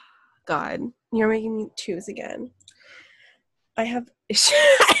 God, you're making me choose again. I have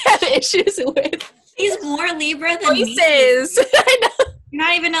issues with. He's more Libra than voices. Me. I know. You're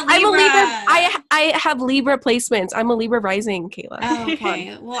not even a Libra. I'm a Libra. I have Libra placements. I'm a Libra rising, Kayla. Oh,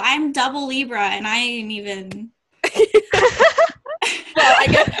 okay. Well, I'm double Libra, and I ain't even. Well,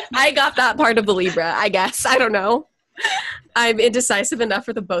 I got that part of the Libra, I guess. I don't know. I'm indecisive enough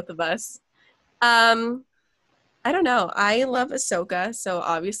for the both of us. I don't know. I love Ahsoka, so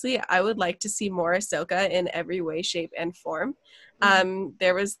obviously I would like to see more Ahsoka in every way, shape, and form.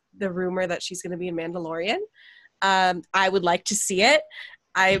 There was the rumor that she's going to be in Mandalorian. I would like to see it.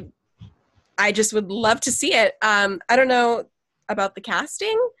 I just would love to see it. I don't know about the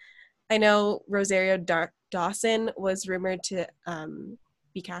casting. I know Rosario Dawson was rumored to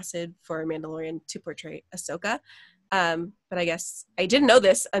be casted for Mandalorian to portray Ahsoka. But I guess I didn't know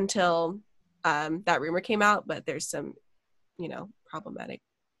this until that rumor came out, but there's some, problematic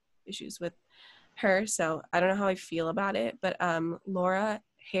issues with her. So I don't know how I feel about it, but Laura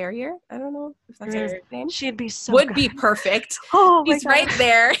Harrier, I don't know if that's her name. She'd be so would good. Be perfect. Oh my She's God. right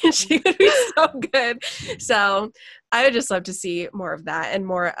there. She would be so good. So I would just love to see more of that and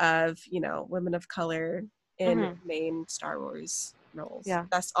more of, women of color in main Star Wars roles. Yeah.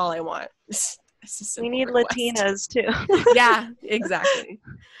 That's all I want. We need Latinas too. Yeah, exactly.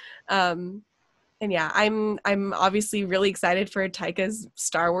 And yeah, I'm obviously really excited for Taika's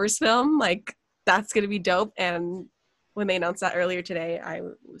Star Wars film. Like, that's gonna be dope. And when they announced that earlier today, I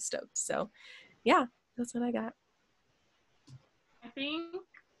was stoked. So yeah, that's what I got. I think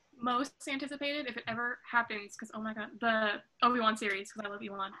most anticipated, if it ever happens, because oh my god, the Obi-Wan series, because I love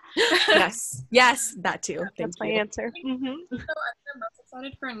Obi-Wan. yes, that too. That's my answer. So I'm most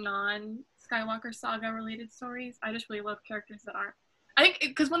excited for non-Skywalker saga related stories. I just really love characters that aren't. I think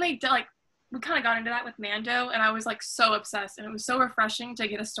because when they did, we kind of got into that with Mando, and I was so obsessed, and it was so refreshing to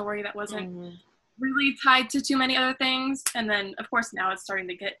get a story that wasn't really tied to too many other things. And then of course now it's starting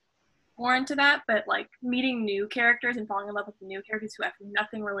to get more into that, but meeting new characters and falling in love with new characters who have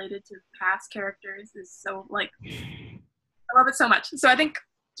nothing related to past characters is so I love it so much. So I think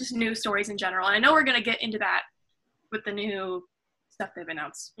just new stories in general, and I know we're going to get into that with the new stuff they've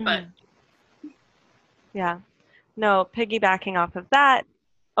announced, but yeah, no, piggybacking off of that,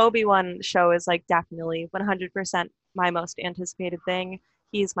 Obi-Wan show is definitely 100% my most anticipated thing.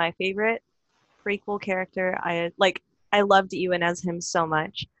 He's my favorite prequel character. I loved Ewan as him so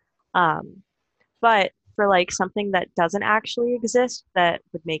much. But for something that doesn't actually exist that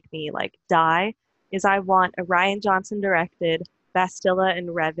would make me die is I want a Rian Johnson directed Bastilla and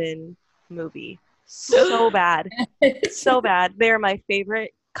Revan movie so bad. So bad. They're my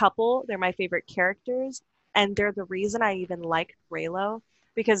favorite couple. They're my favorite characters, and they're the reason I even liked Reylo,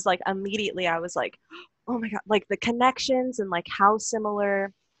 because immediately I was oh my god, the connections and how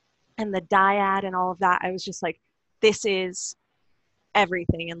similar, and the dyad and all of that. I was just this is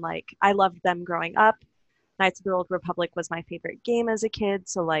everything. And I loved them growing up. Knights of the Old Republic was my favorite game as a kid,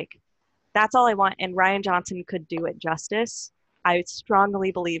 so that's all I want, and Rian Johnson could do it justice. I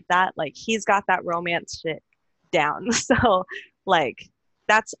strongly believe that he's got that romance shit down. So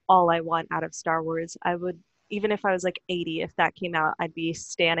that's all I want out of Star Wars. I would, even if I was 80, if that came out, I'd be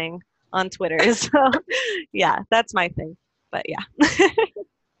standing on Twitter. So yeah, that's my thing. But yeah.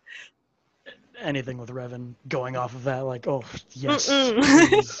 anything with Revan going off of that. Like, oh yes,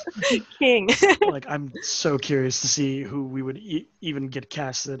 Mm-mm. King. like I'm so curious to see who we would even get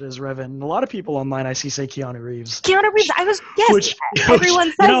casted as Revan. And a lot of people online I see say Keanu Reeves. Keanu Reeves. Yes, everyone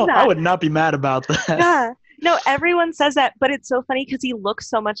says that. I would not be mad about that. Yeah. No, everyone says that, but it's so funny because he looks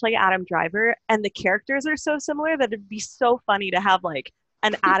so much like Adam Driver, and the characters are so similar that it'd be so funny to have like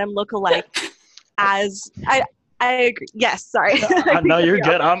an Adam lookalike as I agree. Yes, sorry. No, you're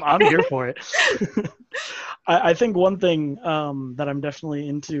good. I'm here for it. I think one thing that I'm definitely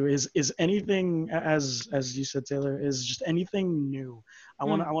into is anything, as you said, Taylor, is just anything new. I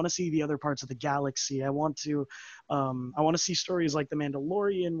want to see the other parts of the galaxy. I want to see stories like The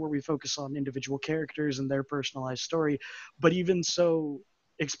Mandalorian, where we focus on individual characters and their personalized story. But even so,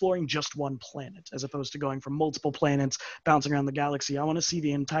 exploring just one planet as opposed to going from multiple planets bouncing around the galaxy. I want to see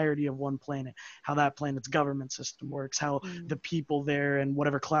the entirety of one planet, how that planet's government system works, how the people there and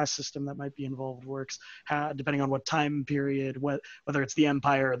whatever class system that might be involved works, how, depending on what time period, whether it's the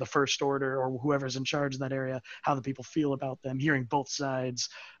Empire or the First Order or whoever's in charge of that area, how the people feel about them, hearing both sides,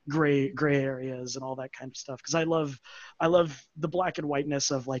 gray areas and all that kind of stuff. Because I love the black and whiteness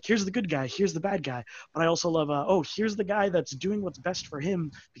of like, here's the good guy, here's the bad guy, but I also love here's the guy that's doing what's best for him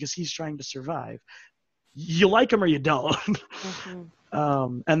because he's trying to survive. You like him or you don't.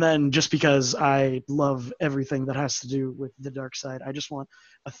 And then just because I love everything that has to do with the dark side, I just want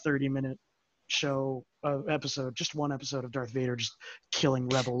a 30-minute show episode, just one episode of Darth Vader just killing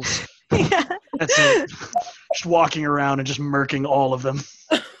rebels. That's it. Just walking around and just murking all of them.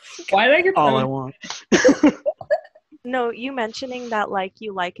 Why did I get all I want? No, you mentioning that like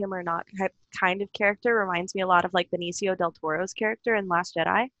you like him or not kind of character reminds me a lot of like Benicio del Toro's character in Last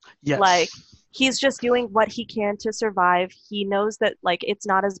Jedi. Yes. Like he's just doing what he can to survive. He knows that like it's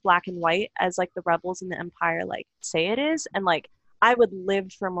not as black and white as like the rebels and the Empire like say it is, and like I would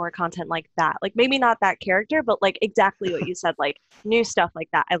live for more content like that. Like maybe not that character, but like exactly what you said, like new stuff like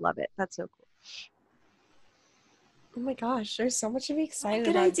that. I love it. That's so cool. Oh my gosh, there's so much to be excited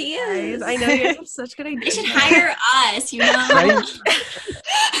Good about. ideas. Guys. I know you have such good ideas. They should hire us, you know? Right?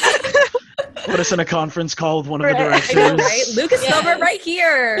 Put us in a conference call with one of the directors. I know, right? Lucas Silver right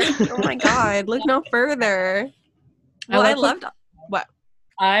here. Oh my God, look no further. Well, I loved what?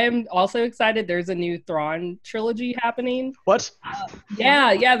 I'm also excited. There's a new Thrawn trilogy happening. What?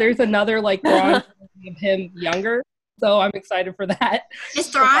 Yeah. There's another like Thrawn trilogy of him younger. So I'm excited for that. Is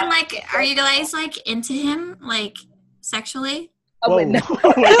Thrawn like? Are you guys like into him like sexually? Oh, wait, no.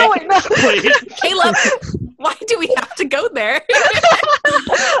 Wait. Caleb, why do we have to go there?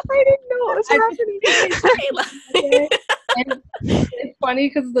 I didn't know what was happening. Caleb. And it's funny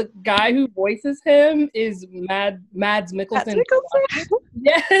because the guy who voices him is Mads Mikkelsen.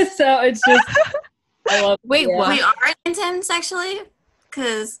 Yeah, so it's just I love. Wait, what? We are into him sexually?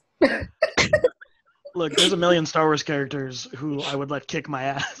 Because Look, there's a million Star Wars characters who I would let kick my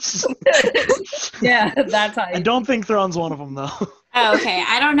ass. Yeah, that's how. I don't think Thrawn's one of them, though. Oh, okay.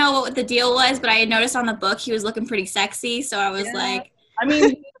 I don't know what the deal was, but I had noticed on the book he was looking pretty sexy, so I was like, I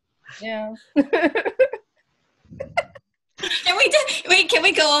mean, yeah. Can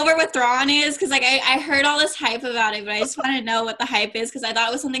we go over what Thrawn is? Because like I heard all this hype about it, but I just want to know what the hype is because I thought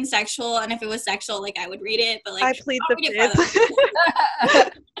it was something sexual, and if it was sexual, like I would read it. But like I plead the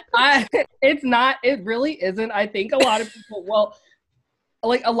fifth. It's not. It really isn't. I think a lot of people,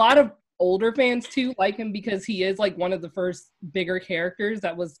 like a lot of older fans too, like him because he is like one of the first bigger characters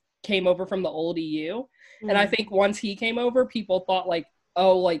that came over from the old EU. And I think once he came over, people thought like,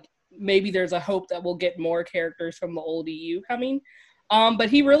 oh, like maybe there's a hope that we'll get more characters from the old EU coming. But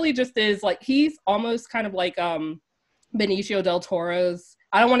he really just is like, he's almost kind of like Benicio del Toro's.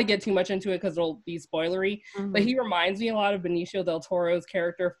 I don't want to get too much into it because it'll be spoilery, but he reminds me a lot of Benicio del Toro's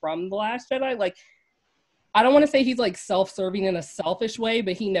character from The Last Jedi. Like, I don't want to say he's like self-serving in a selfish way,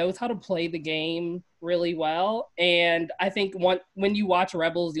 but he knows how to play the game really well. And I think when you watch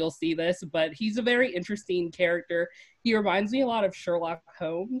Rebels, you'll see this, but he's a very interesting character. He reminds me a lot of Sherlock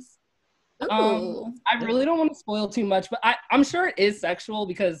Holmes. I really don't want to spoil too much, but I'm sure it is sexual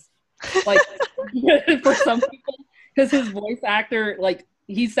because like for some people, because his voice actor, like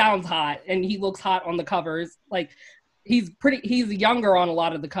he sounds hot and he looks hot on the covers. Like he's younger on a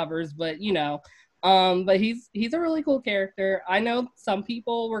lot of the covers, but you know, but he's a really cool character. I know some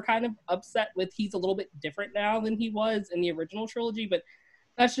people were kind of upset with he's a little bit different now than he was in the original trilogy, but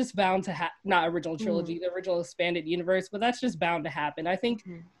that's just bound to not original trilogy, the original expanded universe, but that's just bound to happen. I think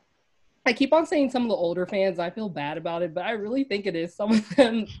I keep on saying some of the older fans, I feel bad about it, but I really think it is. Some of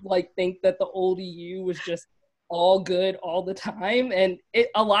them like think that the old EU was just all good all the time. And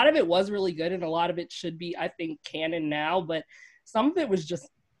a lot of it was really good and a lot of it should be, I think, canon now, but some of it was just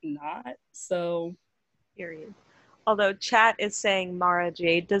not. So, Period. Although chat is saying Mara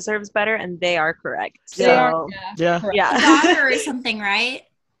Jade deserves better, and they are correct. they So, are. Yeah. correct. yeah. Daughter or something, right?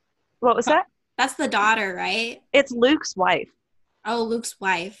 What was that? That's the daughter, right? It's Luke's wife. Oh, Luke's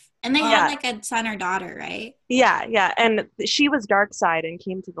wife. And they Yeah. had like a son or daughter, right? Yeah, and she was dark side and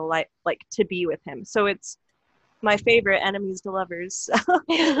came to the light, like to be with him. So it's my favorite, enemies to lovers.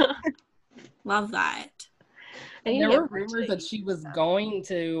 Love that. I need There to were get back to rumors the that she was going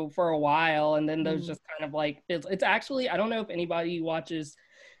to for a while, and then there's Mm. just kind of like it's actually, I don't know if anybody watches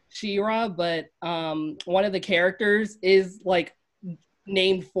She-Ra, but one of the characters is like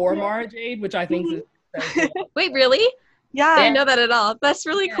named for Mara Jade, which I think is so cool. Wait, really? I Yeah. didn't know that at all. That's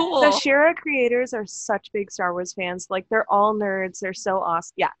really Yeah. cool. The She-Ra creators are such big Star Wars fans. Like, they're all nerds. They're so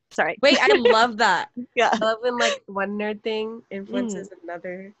awesome. Yeah, sorry. Wait, I love that. Yeah. I love when like one nerd thing influences Mm.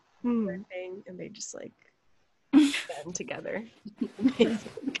 another Hmm. nerd thing, and they just like band together. Amazing.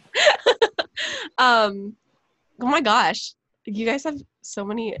 Oh my gosh, you guys have so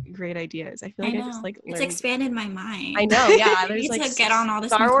many great ideas. I feel like I, just like It's learned. expanded my mind. I know, yeah. I There's need like to get on all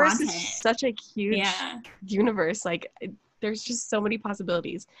this Star new Wars content. is such a huge Yeah. universe. Like, there's just so many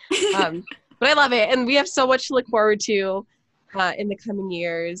possibilities. But I love it, and we have so much to look forward to in the coming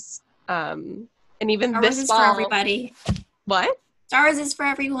years. And even Star Wars this is for fall. everybody. What? Star Wars is for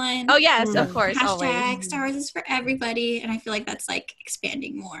everyone. Oh yes, Mm. of course, always. Hashtag Star Wars is for everybody. And I feel like that's like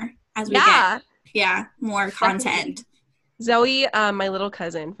expanding more as we Yeah. get more content. Zoe, my little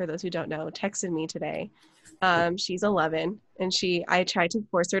cousin, for those who don't know, texted me today. She's 11, and I tried to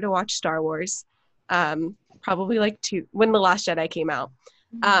force her to watch Star Wars, probably like when The Last Jedi came out.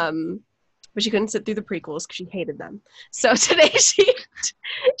 But she couldn't sit through the prequels because she hated them. So today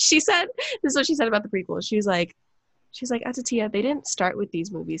she said, this is what she said about the prequels. She's like, Atatia, they didn't start with these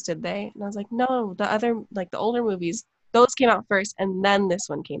movies, did they? And I was like, no, the older movies, those came out first, and then this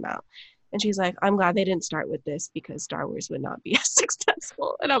one came out. And she's like, I'm glad they didn't start with this because Star Wars would not be as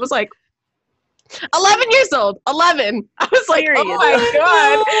successful. And I was like, 11 years old, 11. I was like, Period. oh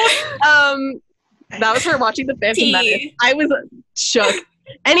my God. That was her watching The Phantom Menace. Tea. I was shook.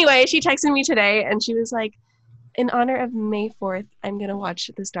 Anyway, she texted me today and she was like, in honor of May 4th, I'm going to watch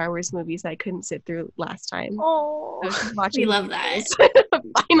the Star Wars movies I couldn't sit through last time. Oh. So she's watching We love that.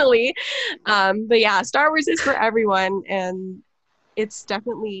 finally. But yeah, Star Wars is for everyone, and it's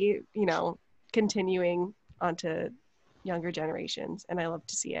definitely, continuing onto younger generations, and I love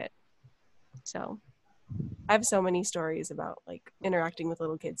to see it. So I have so many stories about like interacting with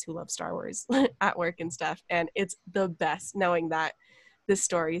little kids who love Star Wars at work and stuff, and it's the best knowing that this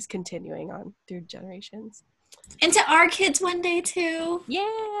story is continuing on through generations. And to our kids one day too. Yeah.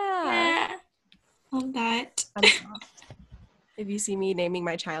 Yeah. Love that. I'm soft. If you see me naming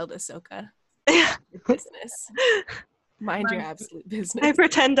my child Ahsoka, your business. Mind your absolute business. I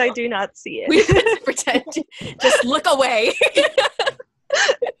pretend I do not see it. We just pretend. Just look away.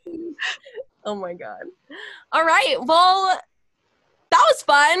 Oh my God. All right. Well, that was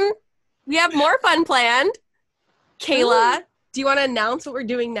fun. We have more fun planned. Kayla, do you want to announce what we're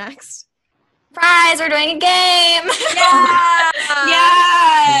doing next? Surprise, we're doing a game. Yeah.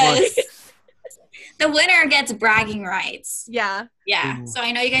 Yes. The winner gets bragging rights. Yeah. Yeah. Ooh. So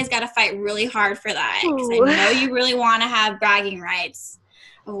I know you guys got to fight really hard for that. 'Cause Ooh. I know you really want to have bragging rights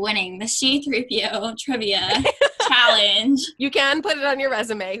of winning the She-3PO trivia challenge. You can put it on your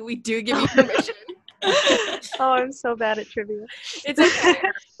resume. We do give you permission. Oh, I'm so bad at trivia. It's okay.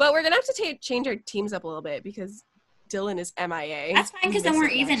 But we're going to have to change our teams up a little bit because Dylan is MIA. That's fine because then we're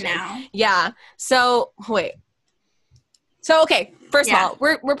even Missing now. action. Yeah. So, wait. So, okay. First Yeah. of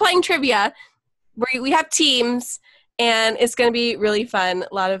all, we're playing trivia. We have teams, and it's going to be really fun.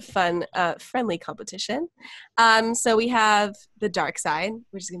 A lot of fun, friendly competition. So we have the dark side,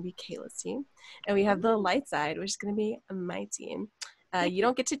 which is going to be Kayla's team. And we have the light side, which is going to be my team. You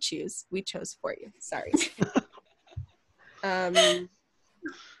don't get to choose. We chose for you. Sorry.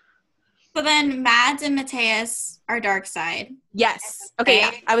 So then Mads and Mateus are dark side. Yes. Okay,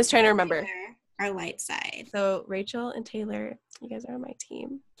 yeah. I was trying to remember. Our light side. So Rachel and Taylor, you guys are on my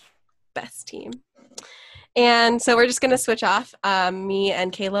team. Best team. And so we're just going to switch off. Me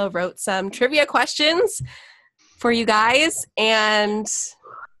and Kayla wrote some trivia questions for you guys. And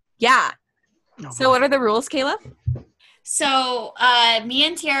yeah. Oh, So what are the rules, Kayla? So me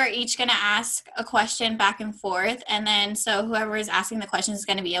and Tia are each going to ask a question back and forth. And then so whoever is asking the question is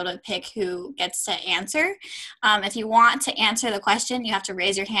going to be able to pick who gets to answer. If you want to answer the question, you have to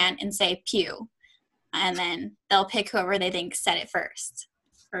raise your hand and say pew. And then they'll pick whoever they think said it first.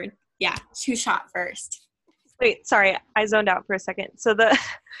 Or, yeah, who shot first. Wait, sorry, I zoned out for a second. So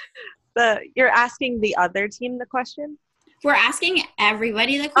you're asking the other team the question? We're asking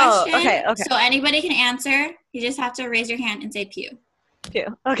everybody the Oh, question. okay. So anybody can answer. You just have to raise your hand and say pew. Pew.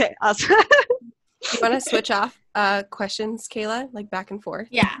 Okay, awesome. You want to switch off questions, Kayla? Like back and forth?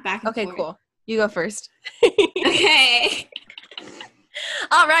 Yeah, back and Okay, forth. cool. You go first. Okay.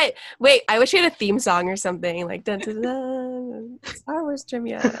 All right. Wait, I wish we had a theme song or something like dun, dun, dun, Star Wars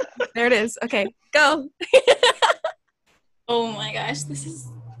trivia. There it is. Okay, go. Oh my gosh, this is.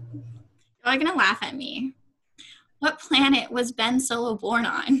 Y'all are gonna laugh at me. What planet was Ben Solo born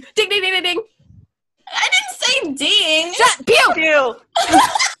on? Ding, ding, ding, ding, ding. I didn't say ding. Shut. Pew. Pew.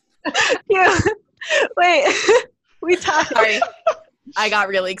 Pew. Wait, we tied. Sorry. I got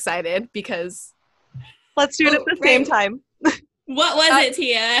really excited because Let's do it at the same right. time. What was it,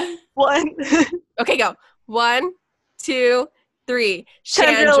 Tia? 1. okay, go. 1, 2, 3.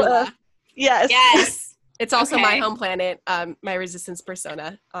 Chandrila. Chandrila. Yes. Yes. It's also my Okay. home planet, my resistance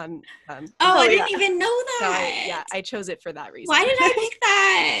persona on Oh, Oh, I yeah. didn't even know so that. I chose it for that reason. Why did I pick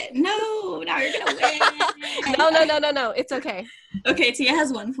that? No, now you're gonna win. No. It's okay. Okay, Tia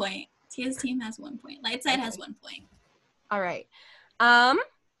has 1 point. Tia's team has 1 point. Lightside has 1 point. All right.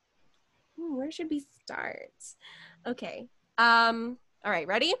 Where should we start? Okay. All right,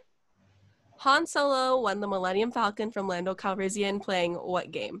 ready? Han Solo won the Millennium Falcon from Lando Calrissian playing what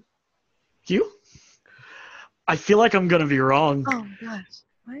game? You? I feel like I'm gonna be wrong Oh gosh.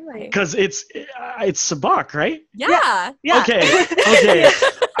 Why am I? because it's Sabak, right? Yeah. Yeah. Okay.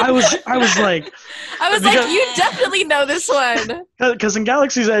 I was like, I was Because- like, you definitely know this one. because in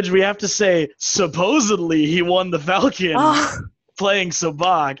Galaxy's Edge we have to say supposedly he won the Falcon Oh, playing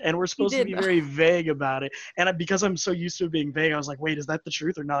Sabak, and we're supposed to did, be though. very vague about it. And because I'm so used to it being vague, I was like, wait, is that the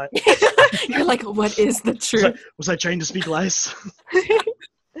truth or not? You're like, what is the truth? Was I trying to speak lies?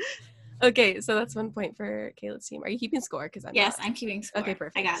 Okay, so that's 1 point for Caleb's team. Are you keeping score? Because I'm Yes, not. I'm keeping score. Okay,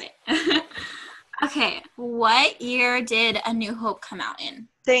 perfect. I got it. Okay, what year did A New Hope come out in?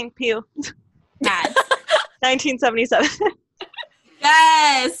 dang, Pew. Mads. 1977.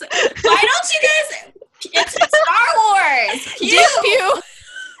 Yes. Why don't you guys? It's Star Wars. Pew, pew.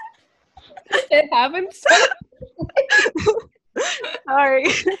 It happens. Sorry.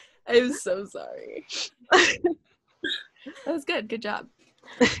 I'm so sorry. That was good. Good job.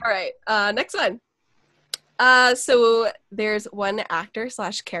 All right. Next one. So there's one actor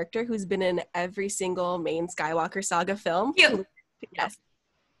 / character who's been in every single main Skywalker saga film. Pew. Yes.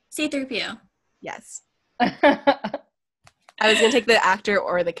 C-3PO. Yes. I was gonna take the actor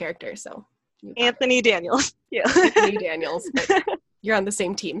or the character, so you got it. Anthony Daniels. Yeah. Anthony Daniels. But you're on the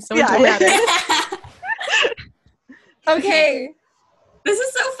same team, so it Yeah, don't I matter. Okay. This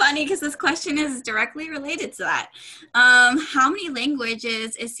is so funny because this question is directly related to that. How many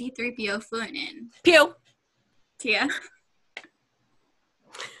languages is C-3PO fluent in? Pew. Tia?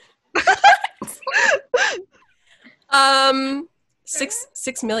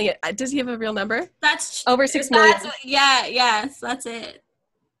 Six million. Does he have a real number? That's Over 6 million. Yes, that's it.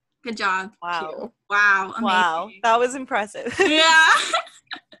 Good job. Wow. Pew. Wow. Wow. Amazing. That was impressive. Yeah.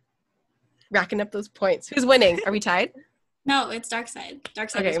 Racking up those points. Who's winning? Are we tied? No, it's Darkseid.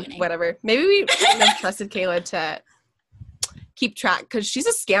 Darkseid is Okay, winning. whatever. Maybe we wouldn't have trusted Kayla to keep track because she's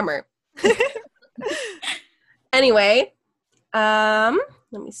a scammer. Anyway, let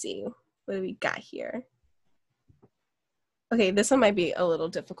me see. What do we got here? Okay, this one might be a little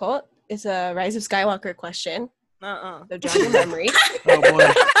difficult. It's a Rise of Skywalker question. So jog your memory. Oh boy.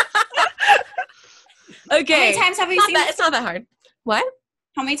 Okay. How many times have you seen It's not that hard. What?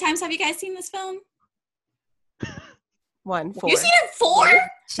 How many times have you guys seen this film? 1, 4. You've seen it 4?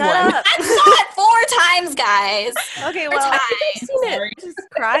 Shut One. up. I saw it 4 times, guys. Okay, Four well, times. I've seen it. I just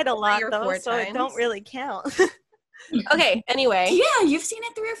cried a lot 3 or though, 4 so it times. don't really count. Okay, anyway. Yeah, you've seen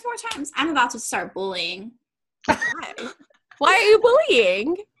it 3 or 4 times. I'm about to start bullying. Why are you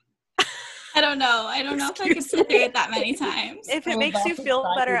bullying? I don't know. I don't know if I could sit through it that many times. If it Oh, makes you that's feel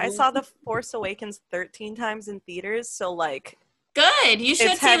better, I exciting. saw The Force Awakens 13 times in theaters, so like, Good. You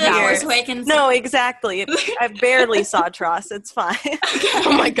should It's see The heavier. Force Awakens. no, exactly. I barely saw Tross. It's fine.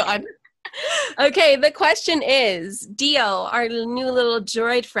 Oh my god. Okay, the question is, Dio, our new little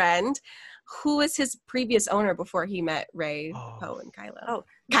droid friend, who was his previous owner before he met Rey, Oh. Poe, and Kylo? Oh.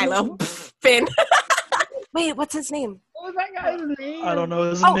 Kylo. Finn. Wait, what's his name? What was that guy's name? I don't know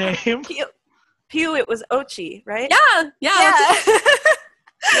his Oh. name. Pew, it was Ochi, right? Yeah. Yes.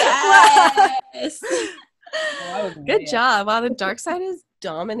 Oh, I was Good way job. Wow, the dark side is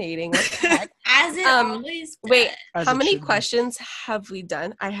dominating. What the heck? As it always does. Wait, As how it many should be. questions have we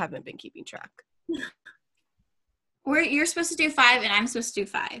done? I haven't been keeping track. You're supposed to do 5 and I'm supposed to do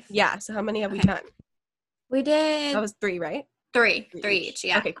 5. Yeah, so how many have we Okay. done? We did That was 3, right? 3 each.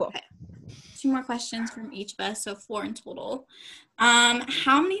 Yeah. Okay, cool. 2 more questions from each of us, so 4 in total.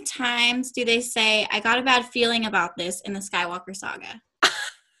 How many times do they say, I got a bad feeling about this in the Skywalker saga?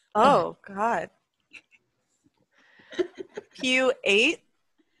 Oh, God. Pew 8?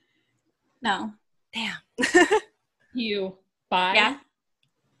 No. Damn. You 5? Yeah?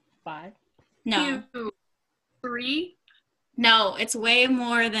 5? No. Pew 3. No, it's way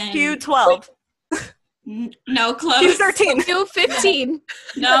more than. Pew 12. No, close. Pew 13. Pew 15.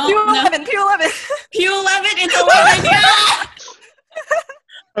 No, Pew no. 11. Pew 11. Pew 11, it's 11. Yeah!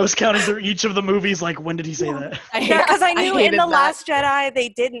 I was counting through each of the movies, like, when did he say that? Yeah, because I knew in hated The that. Last Jedi they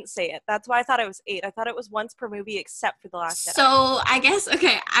didn't say it. That's why I thought it was 8. I thought it was once per movie except for The Last Jedi. So I guess,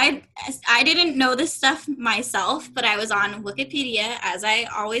 okay, I didn't know this stuff myself, but I was on Wikipedia, as I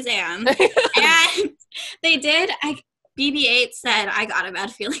always am, and they did, BB-8 said, I got a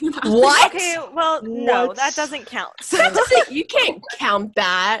bad feeling about this. What? Okay, well, no, What? that doesn't count. You can't count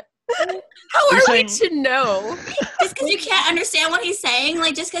that. How You're are we saying- to know? Just because you can't understand what he's saying,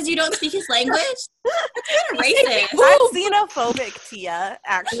 like, just because you don't speak his language? That's kind of racist. I'm xenophobic, Tia,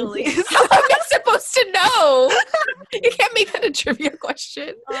 actually. How am I supposed to know? You can't make that a trivia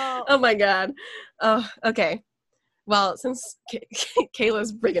question. Oh, Oh my god. Oh, okay. Well, since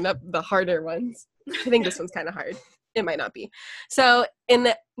Kayla's bringing up the harder ones, I think this one's kind of hard. It might not be. So in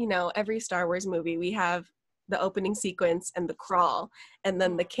the, every Star Wars movie, we have the opening sequence and the crawl, and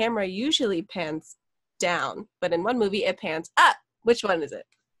then the camera usually pans down, but in one movie it pans up. Which one is it?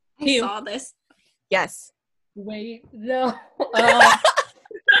 I saw this. Yes. Wait, no.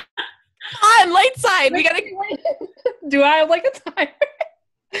 On light side. We gotta. Do I have like a timer?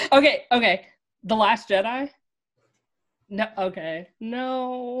 Okay. The Last Jedi? No, okay.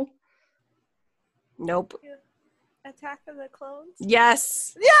 No. Nope. Attack of the Clones?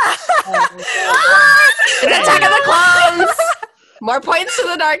 Yes. Yeah! It's Attack of the Clones. More points to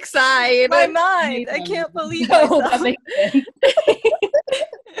the dark side. My mind. I can't believe No, myself. that makes sense.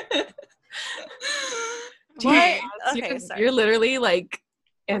 What? You're- Okay, sorry. You're literally like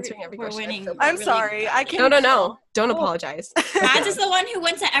answering every We're question. winning. So I'm Really sorry. I badly. can't. no. Don't apologize. Mads is the one who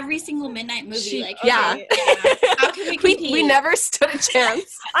went to every single midnight movie. She- like, yeah. How can we we compete? never stood a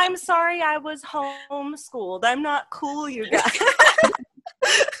chance. I'm sorry I was homeschooled. I'm not cool, you guys.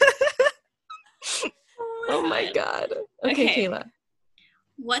 Oh my god. Okay, Okay. Kayla.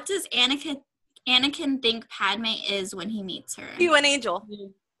 What does Anakin think Padme is when he meets her? You an angel.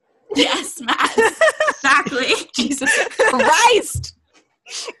 Yes, Mads. Exactly. Jesus Christ.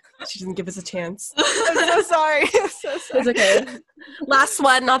 She doesn't give us a chance. I'm so sorry. I'm so sorry. It's okay. Last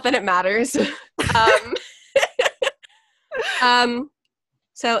one, not that it matters.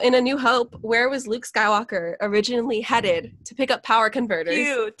 So in A New Hope, where was Luke Skywalker originally headed to pick up power converters?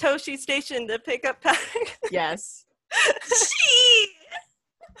 You, Toshi Station to pick up pack. Yes.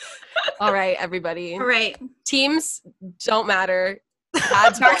 All right, everybody. All right. Teams don't matter.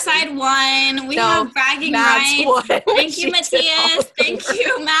 Mads Dark won. side won. We No, have bragging Mads rights. won. Thank She you, did all Matthias. of the Thank work.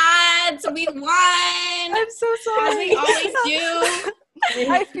 you, Mads. We won. I'm so As sorry. we always do.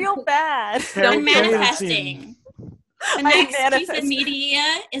 I feel bad. I'm Very manifesting. The I'm next piece of manifesting. media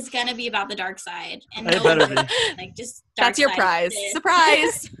is gonna be about the dark side, and It better be. like just dark That's your side prize. is it.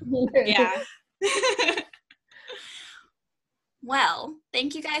 Surprise. Yeah. Well,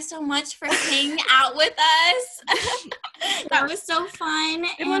 thank you guys so much for hanging out with us. That was so fun.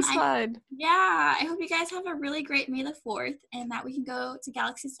 It was fun. Yeah, I hope you guys have a really great May the 4th and that we can go to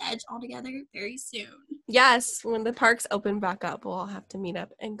Galaxy's Edge all together very soon. Yes, when the parks open back up, we'll all have to meet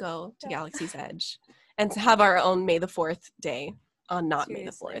up and go to Galaxy's Edge and to have our own May the 4th day on not May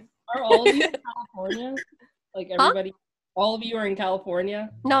the 4th. Seriously. Are all of you in California? Like everybody, all of you are in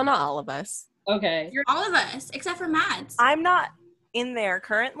California? No, not all of us. Okay. All of us, except for Mads. I'm not in there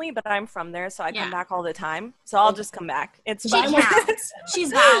currently, but I'm from there, so I Yeah. come back all the time. So I'll just come back. It's She fine. counts.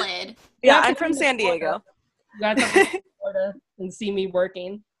 She's valid. Yeah, have to I'm from come to San Florida. Diego. You guys have to come to Florida and see me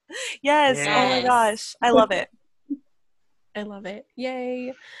working. Yes. Oh my Yes. gosh. I love it. I love it.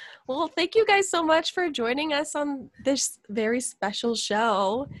 Yay. Well, thank you guys so much for joining us on this very special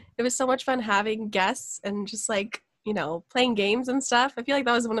show. It was so much fun having guests and just like, playing games and stuff. I feel like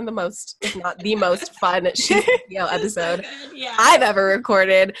that was one of the most, if not the most fun episode Yeah. I've ever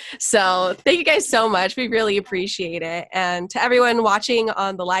recorded. So thank you guys so much. We really appreciate it. And to everyone watching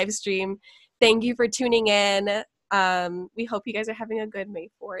on the live stream, thank you for tuning in. We hope you guys are having a good May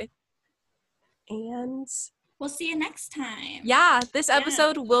 4th. And We'll see you next time. yeah, this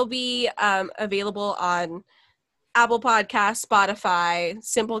episode will be available on Apple Podcasts, Spotify,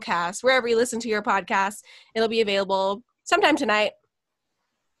 Simplecast, wherever you listen to your podcasts. It'll be available sometime tonight,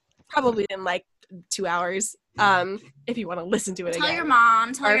 probably in like 2 hours. If you want to listen to it Tell again. your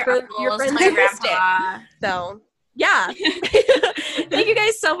mom, tell Or your for uncles, your friends tell your who missed it. grandpa. So yeah. Thank you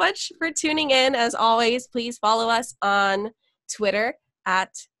guys so much for tuning in. As always, please follow us on Twitter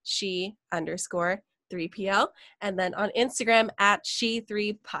at she_3PL and then on Instagram at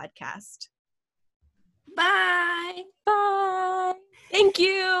she3podcast. Bye. Bye. Thank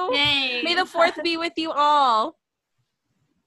you. Yay. May the 4th be with you all.